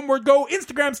 everything One Word Go,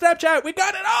 Instagram, Snapchat. We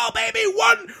got it all, baby.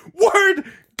 One Word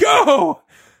Go.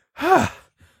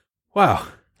 Wow.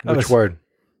 Which word?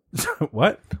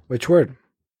 What? Which word?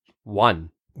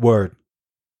 One. Word.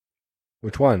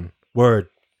 Which one? Word.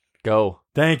 Go.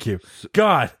 Thank you.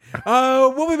 God.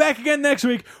 We'll be back again next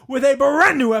week with a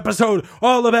brand new episode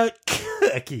all about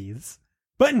cookies.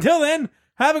 But until then,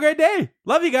 have a great day.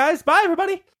 Love you guys. Bye,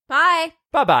 everybody. Bye.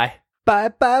 Bye-bye. Bye,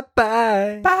 bye,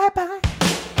 bye. Bye, bye.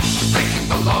 Breaking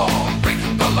the law,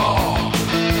 breaking the law,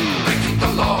 breaking the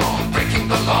law, breaking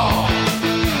the law,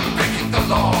 breaking the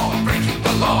law, breaking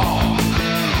the law,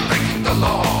 breaking the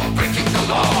law, breaking the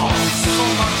law. So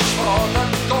much for the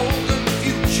golden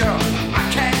future, I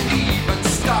can't even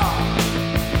start.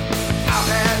 I've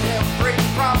had every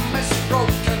promise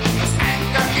broken, there's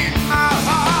anger in my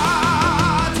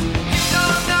heart. You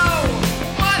don't know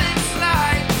what it's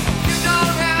like, you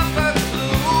don't have a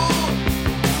clue.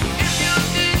 If you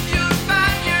did, you'd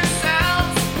find yourself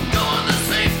doing the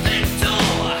same thing too.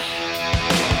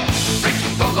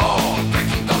 Breaking the law,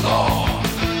 breaking the law,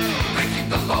 breaking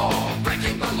the law,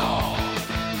 breaking the law,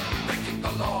 breaking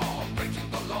the law, breaking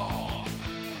the law,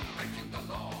 breaking the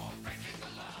law, breaking the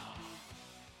law.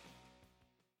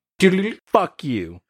 Fuck you.